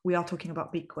consumption, we are talking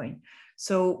about Bitcoin.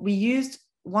 So we used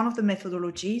one of the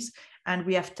methodologies and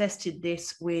we have tested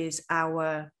this with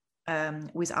our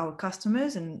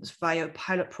customers and via a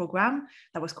pilot program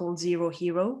that was called Zero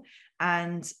Hero.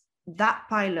 And that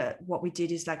pilot, what we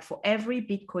did is like for every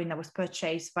Bitcoin that was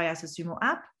purchased via the Zumo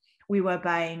app, we were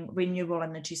buying renewable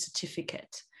energy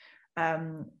certificate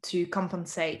to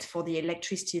compensate for the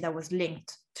electricity that was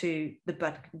linked to the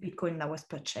Bitcoin that was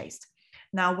purchased.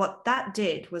 Now, what that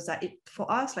did was that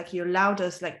for us, like it allowed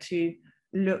us like to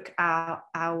look at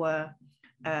our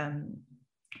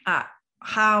at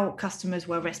how customers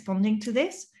were responding to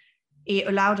this. It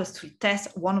allowed us to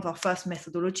test one of our first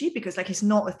methodology, because like it's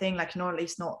not a thing, like, you know,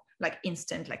 it's not like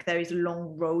instant, like there is a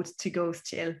long road to go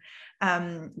still.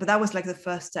 But that was like the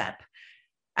first step.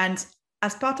 And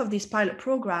as part of this pilot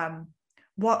program,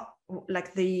 what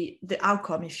like the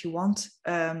outcome, if you want,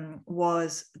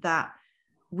 was that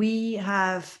we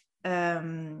have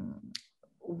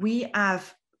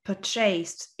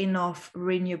purchased enough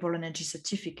renewable energy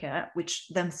certificate, which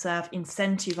themselves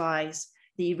incentivize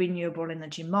the renewable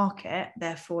energy market,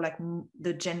 therefore like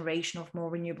the generation of more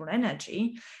renewable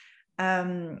energy.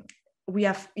 We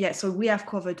have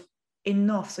covered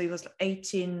enough. So it was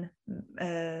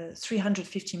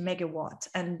 350 megawatts.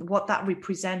 And what that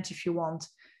represents, if you want,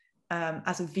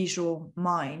 as a visual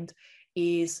mind,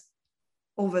 is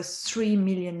over 3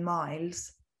 million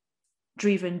miles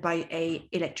driven by an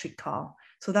electric car.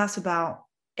 So that's about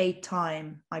 8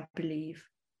 times, I believe,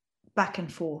 back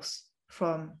and forth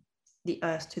from the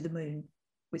Earth to the moon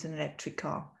with an electric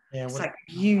car. Yeah, it's like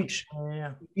huge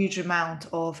amount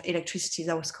of electricity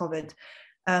that was covered.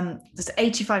 There's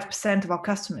 85% of our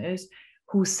customers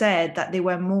who said that they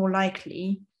were more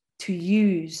likely to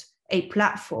use a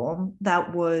platform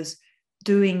that was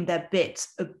doing their bit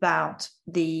about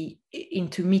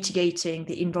into mitigating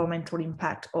the environmental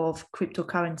impact of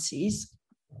cryptocurrencies.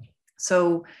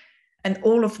 So, and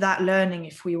all of that learning,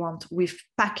 if we want, we've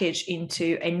packaged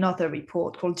into another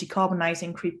report called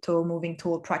Decarbonizing Crypto, Moving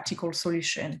Toward Practical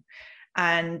Solution.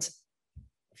 And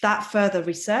that further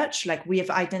research, like we have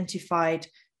identified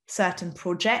certain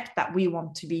projects that we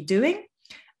want to be doing,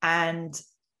 and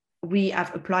we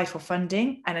have applied for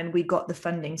funding, and then we got the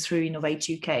funding through Innovate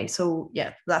UK. So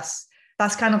yeah, that's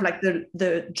kind of like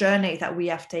the journey that we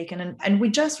have taken. And we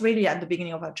just really at the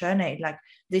beginning of our journey, like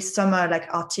this summer,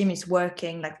 like our team is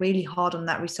working like really hard on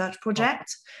that research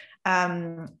project.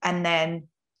 And then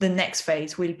the next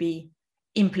phase will be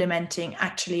implementing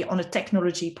actually on a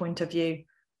technology point of view.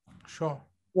 Sure.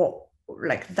 What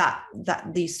like that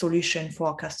the solution for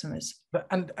our customers.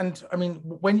 And I mean,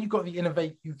 when you got the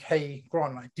Innovate UK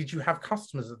grant, like, did you have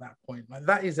customers at that point? Like,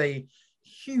 that is a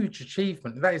huge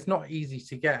achievement. That is not easy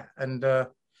to get. And I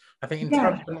think in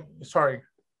terms of, sorry.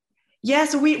 Yeah,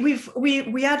 so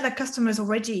we had like customers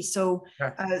already. So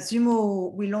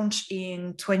Zumo we launched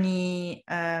in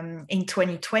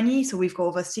 2020. So we've got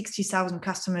over 60,000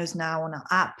 customers now on our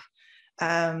app.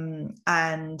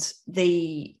 And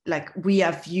they like we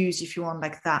have used, if you want,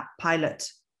 like that pilot,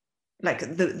 like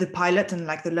the pilot and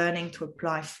like the learning to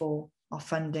apply for our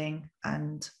funding.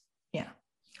 And yeah.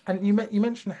 And you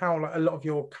mentioned how like a lot of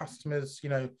your customers, you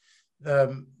know,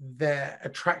 they're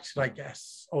attracted, I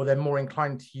guess, or they're more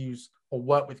inclined to use or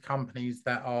work with companies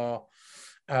that are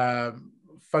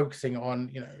focusing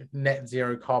on, you know, net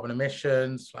zero carbon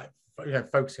emissions, like, you know,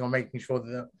 focusing on making sure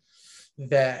that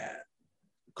they're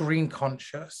green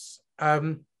conscious.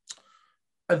 Are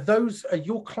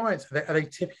your clients,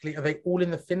 are they all in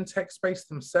the fintech space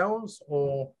themselves,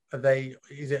 or do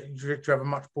you have a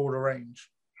much broader range?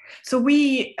 So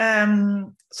we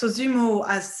so Zumo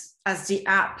as the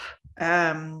app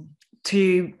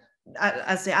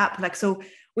like, so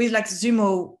with like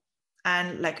Zumo,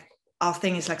 and like our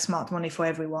thing is like smart money for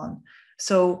everyone.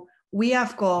 So we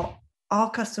have got, our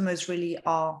customers really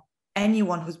are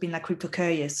anyone who's been like crypto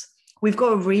curious. We've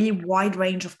got a really wide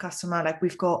range of customer. Like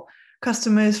we've got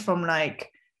customers from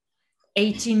like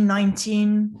 18,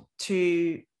 19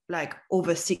 to like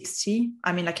over 60.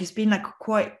 I mean, like it's been like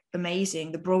quite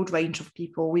amazing, the broad range of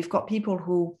people. We've got people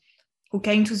who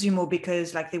came to Zumo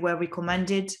because like they were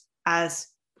recommended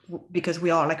because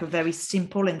we are like a very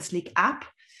simple and sleek app.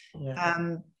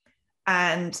 Yeah.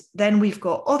 And then we've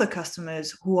got other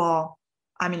customers who are,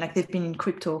 I mean, like they've been in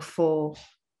crypto for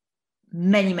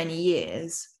many, many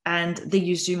years, and they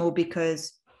use Zumo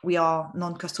because we are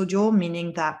non-custodial,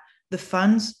 meaning that the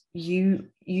funds you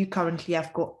currently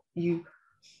have got, you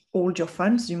hold your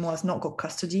funds. Zumo has not got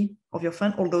custody of your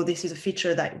fund, although this is a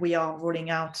feature that we are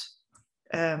rolling out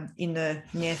in the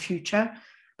near future.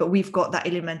 But we've got that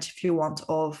element, if you want,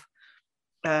 of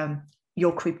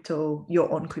your crypto,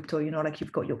 your own crypto, you know, like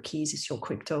you've got your keys, it's your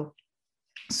crypto.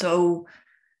 So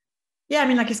yeah, I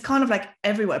mean, like it's kind of like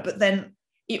everywhere. But then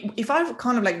if I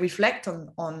kind of like reflect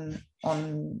on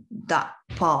that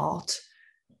part,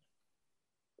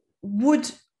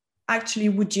 would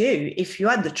you, if you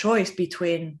had the choice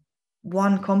between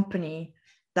one company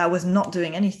that was not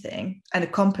doing anything and a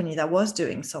company that was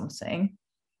doing something,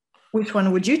 which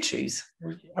one would you choose?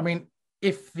 I mean,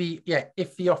 if the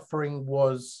offering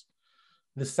was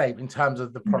the same in terms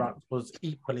of the product was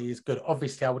equally as good,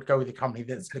 obviously I would go with a company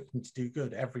that's looking to do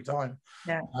good every time.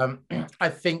 Yeah. I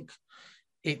think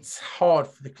it's hard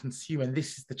for the consumer, and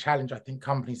this is the challenge I think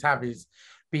companies have, is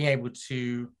being able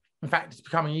to, in fact, it's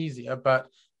becoming easier, but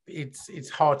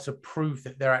it's hard to prove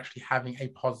that they're actually having a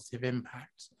positive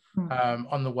impact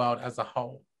on the world as a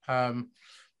whole.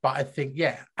 But I think,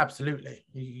 yeah, absolutely,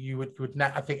 you would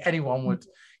I think anyone would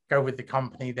go with the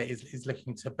company that is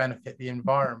looking to benefit the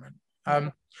environment.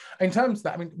 In terms of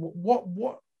that, I mean,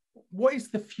 what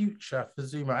is the future for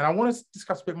Zumo? And I want to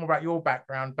discuss a bit more about your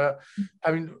background, but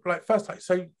I mean, like first, like,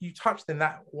 so you touched in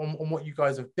that on what you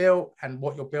guys have built and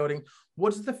what you're building.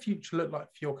 What does the future look like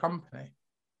for your company?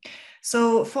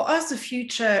 So for us, the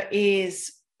future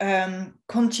is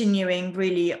continuing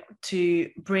really to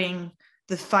bring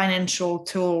the financial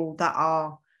tool that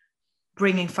are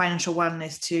bringing financial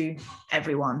wellness to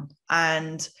everyone.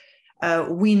 And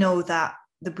we know that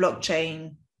the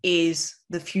blockchain is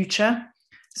the future.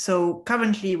 So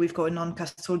currently we've got a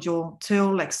non-custodial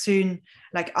tool. Like soon,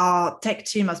 like our tech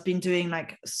team has been doing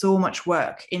like so much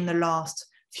work in the last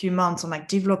few months on like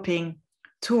developing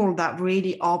tools that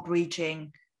really are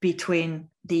bridging between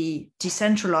the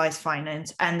decentralized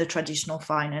finance and the traditional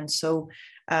finance. So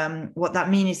what that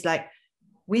means is like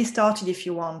we started, if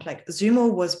you want, like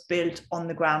Zumo was built on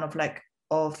the ground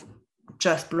of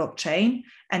just blockchain,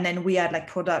 and then we had like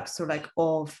products, so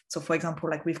for example,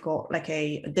 like we've got like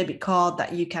a debit card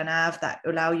that you can have that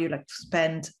allow you like to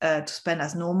spend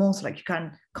as normal. So like you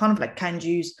can kind of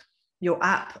use your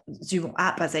app, Zumo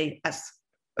app, as a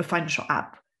financial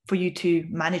app for you to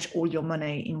manage all your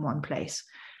money in one place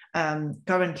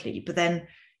currently. But then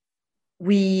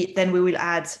we will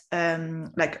add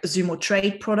like a Zumo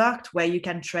trade product where you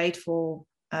can trade for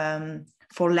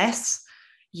less.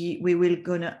 We're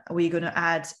gonna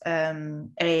add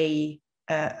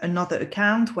another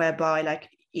account whereby like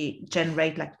it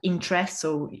generate like interest,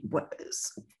 so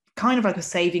kind of like a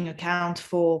saving account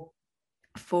for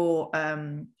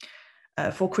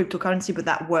cryptocurrency, but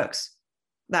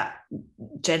that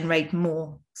generate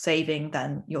more saving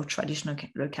than your traditional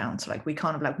accounts. Like we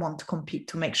kind of like want to compete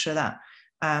to make sure that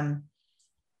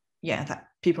that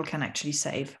people can actually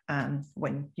save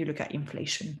when you look at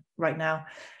inflation right now.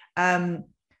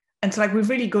 And so like we're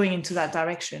really going into that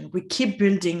direction. We keep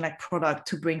building like product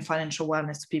to bring financial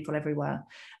wellness to people everywhere.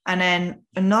 And then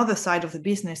another side of the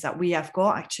business that we have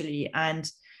got actually, and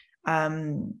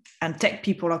tech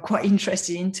people are quite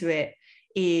interested into it,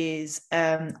 is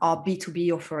our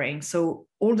B2B offering. So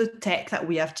all the tech that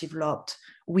we have developed,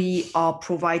 we are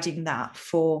providing that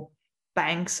for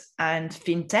banks and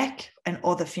fintech and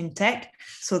other fintech,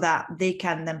 so that they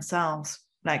can themselves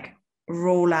like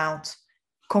roll out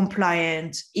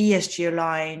compliant, ESG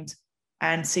aligned,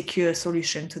 and secure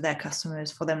solution to their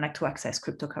customers for them like to access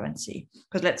cryptocurrency.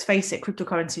 Because let's face it,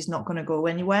 cryptocurrency is not going to go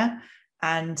anywhere,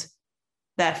 and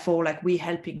therefore like we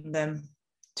helping them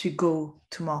to go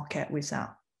to market with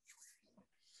that.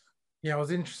 Yeah, I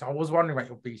was interested. I was wondering about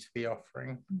your B2B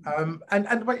offering.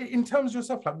 And in terms of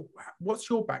yourself, like, what's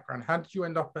your background? How did you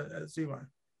end up at Zumo?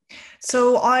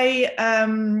 So I,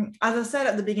 as I said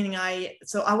at the beginning,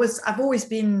 I've always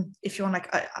been, if you want,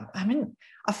 like,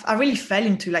 I really fell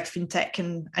into like fintech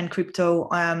and crypto.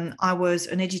 I was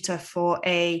an editor for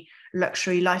a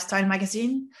luxury lifestyle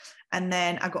magazine, and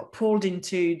then I got pulled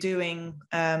into doing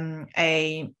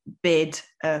a bid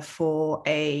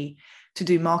to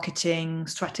do marketing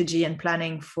strategy and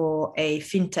planning for a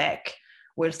fintech,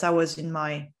 whilst I was in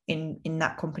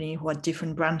that company who had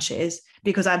different branches,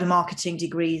 because I had a marketing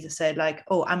degree that said like,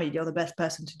 oh, Amélie, you're the best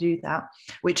person to do that,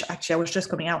 which actually I was just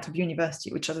coming out of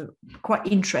university, which was quite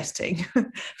interesting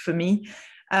for me.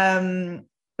 But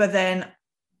then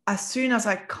as soon as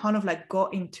I kind of like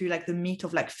got into like the meat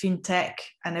of like fintech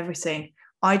and everything,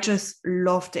 I just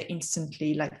loved it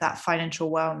instantly, like that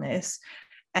financial wellness.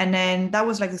 And then that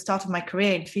was like the start of my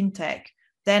career in fintech.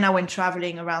 Then I went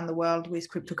traveling around the world with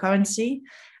cryptocurrency.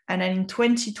 And then in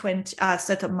 2020, I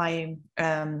set up my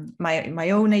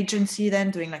own agency,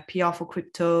 then doing like PR for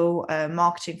crypto,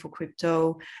 marketing for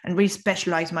crypto, and really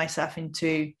specialized myself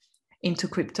into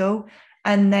crypto.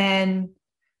 And then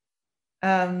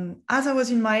as I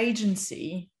was in my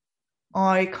agency,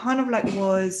 I kind of like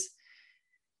was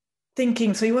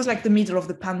thinking, so it was like the middle of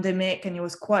the pandemic, and it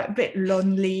was quite a bit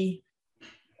lonely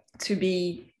to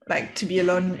be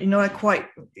alone, you know, it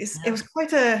was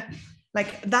quite a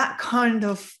like that kind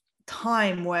of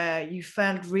time where you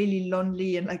felt really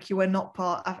lonely and like you were not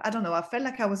part. I don't know, I felt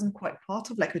like I wasn't quite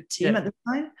part of like a team at the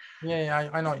time.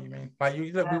 I know what you mean. Like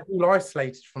we were all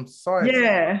isolated from society.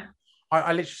 Yeah,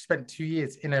 I literally spent 2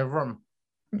 years in a room,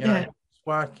 you know,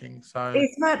 working. So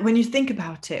it's mad when you think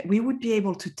about it. We would be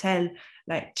able to tell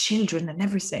like children and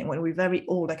everything when we're very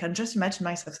old. I can just imagine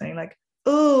myself saying like,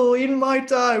 oh, in my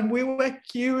time we were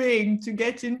queuing to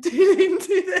get into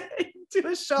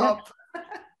a shop.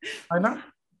 I know.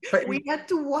 But we had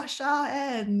to wash our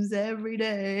hands every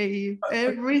day,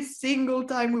 every single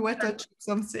time we were touching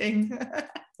something.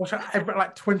 Wash our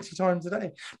like 20 times a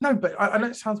day. No, but I know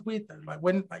it sounds weird though. Like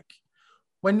when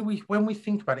we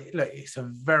think about it, look, it's a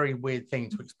very weird thing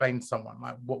to explain to someone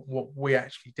like what we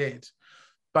actually did.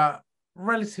 But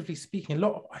relatively speaking,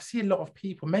 I see a lot of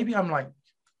people. Maybe I'm like,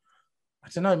 I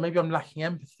don't know, maybe I'm lacking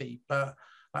empathy, but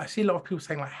I see a lot of people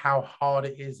saying like how hard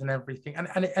it is and everything.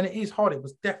 And it is hard. It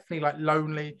was definitely like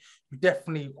lonely. You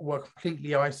definitely were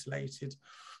completely isolated.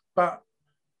 But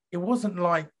it wasn't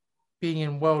like being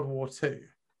in World War II.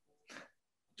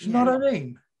 Do you know what I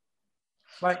mean?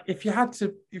 Like if you had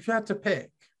to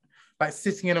pick, like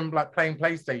sitting in and like playing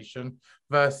PlayStation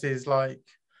versus like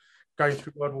going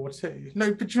through World War II.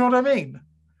 No, but do you know what I mean?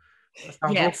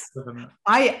 Yes, awesome,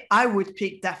 I would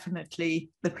pick definitely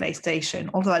the PlayStation,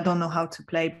 although I don't know how to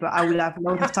play, but I will have a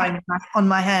lot of time on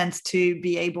my hands to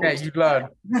be able to. You'd learn.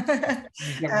 You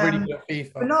get really good at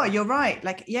FIFA. But no, you're right.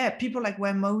 Like, people like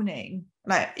were moaning.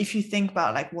 Like, if you think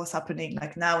about like what's happening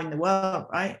like now in the world,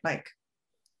 right? Like,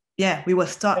 yeah, we were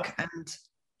stuck. And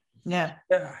yeah.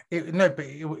 Yeah, but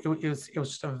it was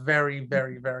just a very,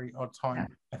 very, very odd time,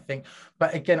 I think.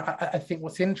 But again, I think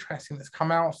what's interesting that's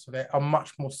come out of it are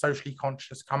much more socially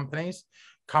conscious companies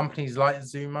like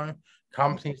Zumo,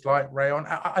 companies like Raion.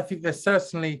 I think there's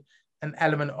certainly an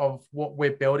element of what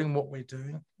we're building, what we're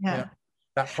doing. Yeah. You know,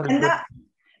 that probably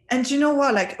and you know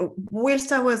what, like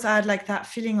whilst I had like that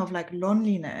feeling of like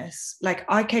loneliness, like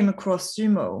I came across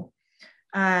Zumo,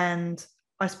 and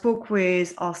I spoke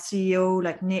with our CEO,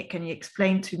 like Nick, and he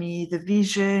explained to me the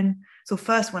vision. So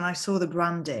first, when I saw the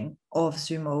branding of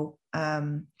Zumo,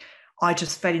 I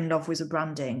just fell in love with the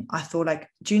branding. I thought, like,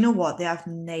 do you know what? They have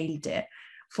nailed it.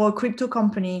 For a crypto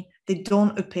company, they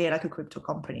don't appear like a crypto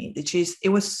company, it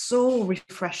was so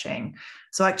refreshing.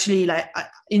 So actually, like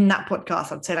in that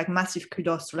podcast, I'd say like massive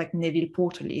kudos to like Neville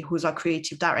Porterly, who's our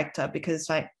creative director, because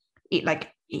it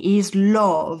is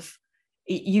love.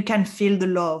 You can feel the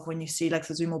love when you see like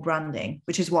the Zumo branding,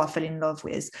 which is what I fell in love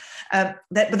with. But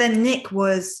then Nick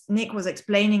was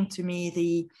explaining to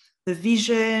me the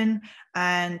vision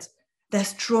and their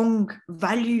strong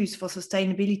values for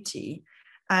sustainability.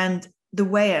 And the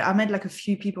way I met like a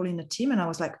few people in the team, and I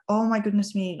was like, oh my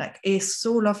goodness me, like it's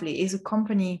so lovely. It's a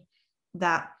company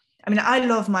that, I mean, I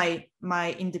love my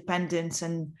independence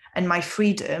and my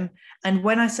freedom. And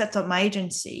when I set up my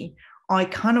agency, I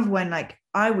kind of went like,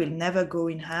 I will never go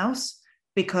in-house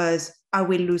because I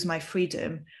will lose my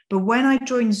freedom. But when I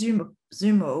joined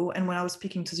Zumo, and when I was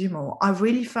speaking to Zumo, I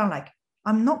really felt like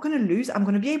I'm not going to lose. I'm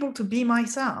going to be able to be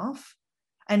myself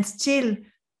and still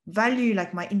value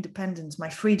like my independence, my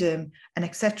freedom, and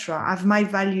etc. I have my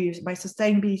values, my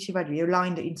sustainability value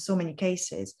aligned in so many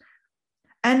cases,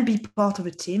 and be part of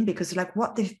a team, because like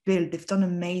what they've built, they've done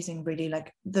amazing, really.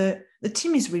 Like the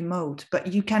team is remote, but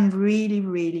you can really,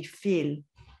 really feel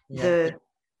the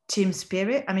team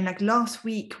spirit. I mean, like this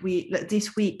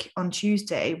week on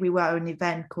Tuesday, we were at an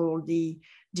event called the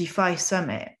DeFi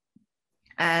Summit.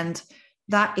 And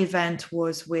that event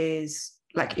was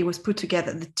it was put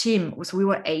together. The team, so we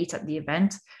were 8 at the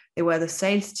event. They were the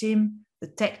sales team, the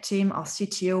tech team, our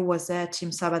CTO was there, Tim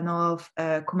Sabanov,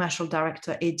 commercial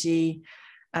director, Eddie,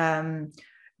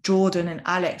 Jordan and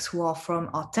Alex, who are from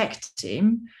our tech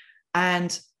team.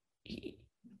 And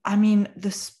I mean,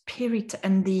 the spirit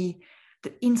and the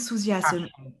enthusiasm,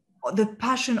 the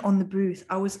passion on the booth.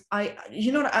 I was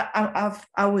in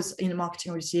the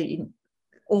marketing, obviously, in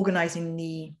organizing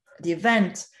the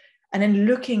event, and then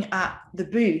looking at the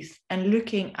booth and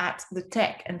looking at the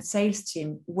tech and sales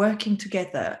team working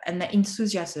together and the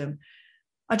enthusiasm,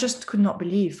 I just could not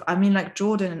believe. I mean, like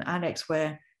Jordan and Alex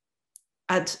were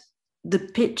at the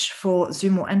pitch for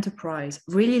Zumo Enterprise,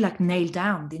 really like nailed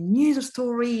down. They knew the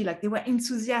story, like they were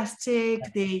enthusiastic.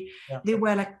 They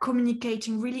were like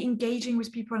communicating, really engaging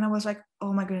with people. And I was like,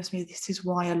 oh my goodness me, this is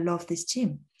why I love this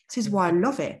team. This is why I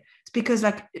love it. It's because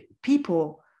like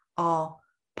people are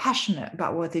passionate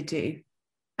about what they do.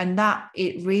 And that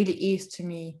it really is, to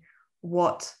me,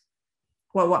 what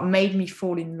made me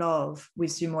fall in love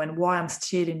with Zumo, and why I'm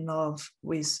still in love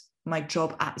with my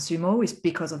job at Zumo, is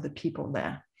because of the people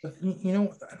there. You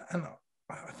know, and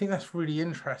I think that's really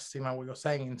interesting, like what you're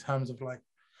saying, in terms of like,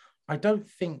 I don't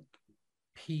think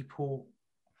people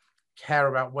care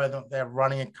about whether they're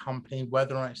running a company,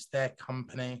 whether or not it's their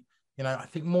company. You know, I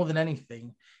think more than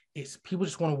anything, it's people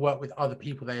just want to work with other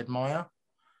people they admire.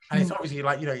 And it's obviously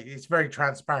like, you know, it's very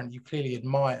transparent. You clearly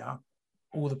admire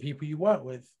all the people you work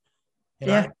with. You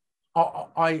know,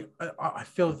 I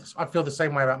feel the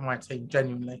same way about my team,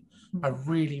 genuinely. I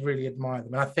really, really admire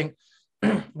them. And I think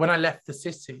when I left the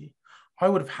city, I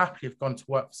would have happily have gone to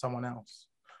work for someone else.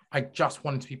 I just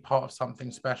wanted to be part of something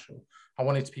special. I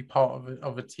wanted to be part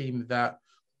of a team that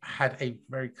had a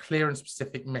very clear and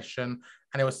specific mission,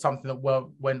 and it was something that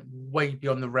went way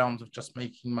beyond the realms of just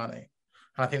making money.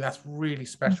 And I think that's really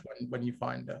special when you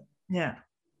find it. Yeah,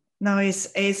 no,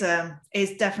 it's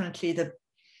definitely the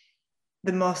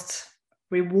most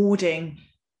rewarding.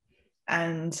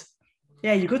 And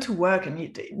yeah, you go to work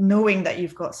and knowing that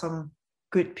you've got some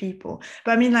good people.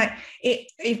 But I mean, like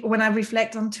when I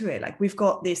reflect onto it, like we've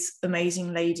got this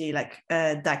amazing lady like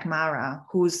Dagmara,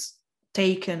 who's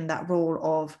taken that role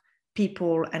of chief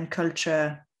people and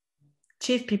culture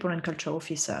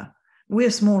officer. We're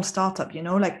a small startup, you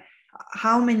know, like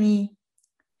how many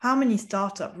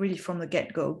startups really from the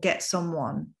get-go get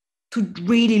someone to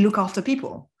really look after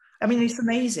people? I mean, it's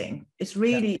amazing. It's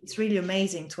really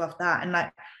amazing to have that. And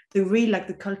like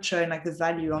the culture and like the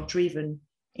value are driven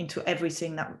into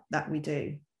everything that we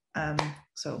do.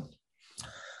 So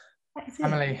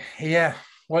Amélie, yeah.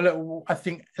 Well, look, I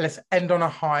think let's end on a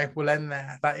high. We'll end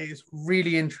there. That is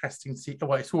really interesting to see.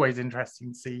 Well, it's always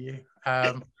interesting to see you.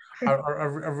 I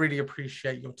really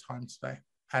appreciate your time today.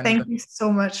 And thank you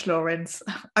so much, Lawrence.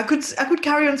 I could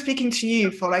carry on speaking to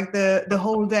you for like the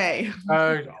whole day.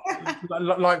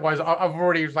 Likewise, I've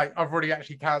already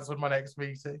actually cancelled my next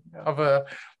meeting.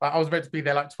 I was meant to be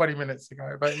there like 20 minutes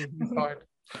ago, but it's fine.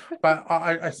 But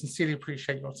I sincerely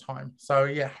appreciate your time. So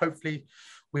yeah, hopefully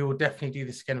we will definitely do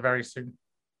this again very soon.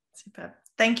 Super.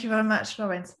 Thank you very much,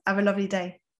 Lawrence. Have a lovely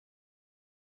day.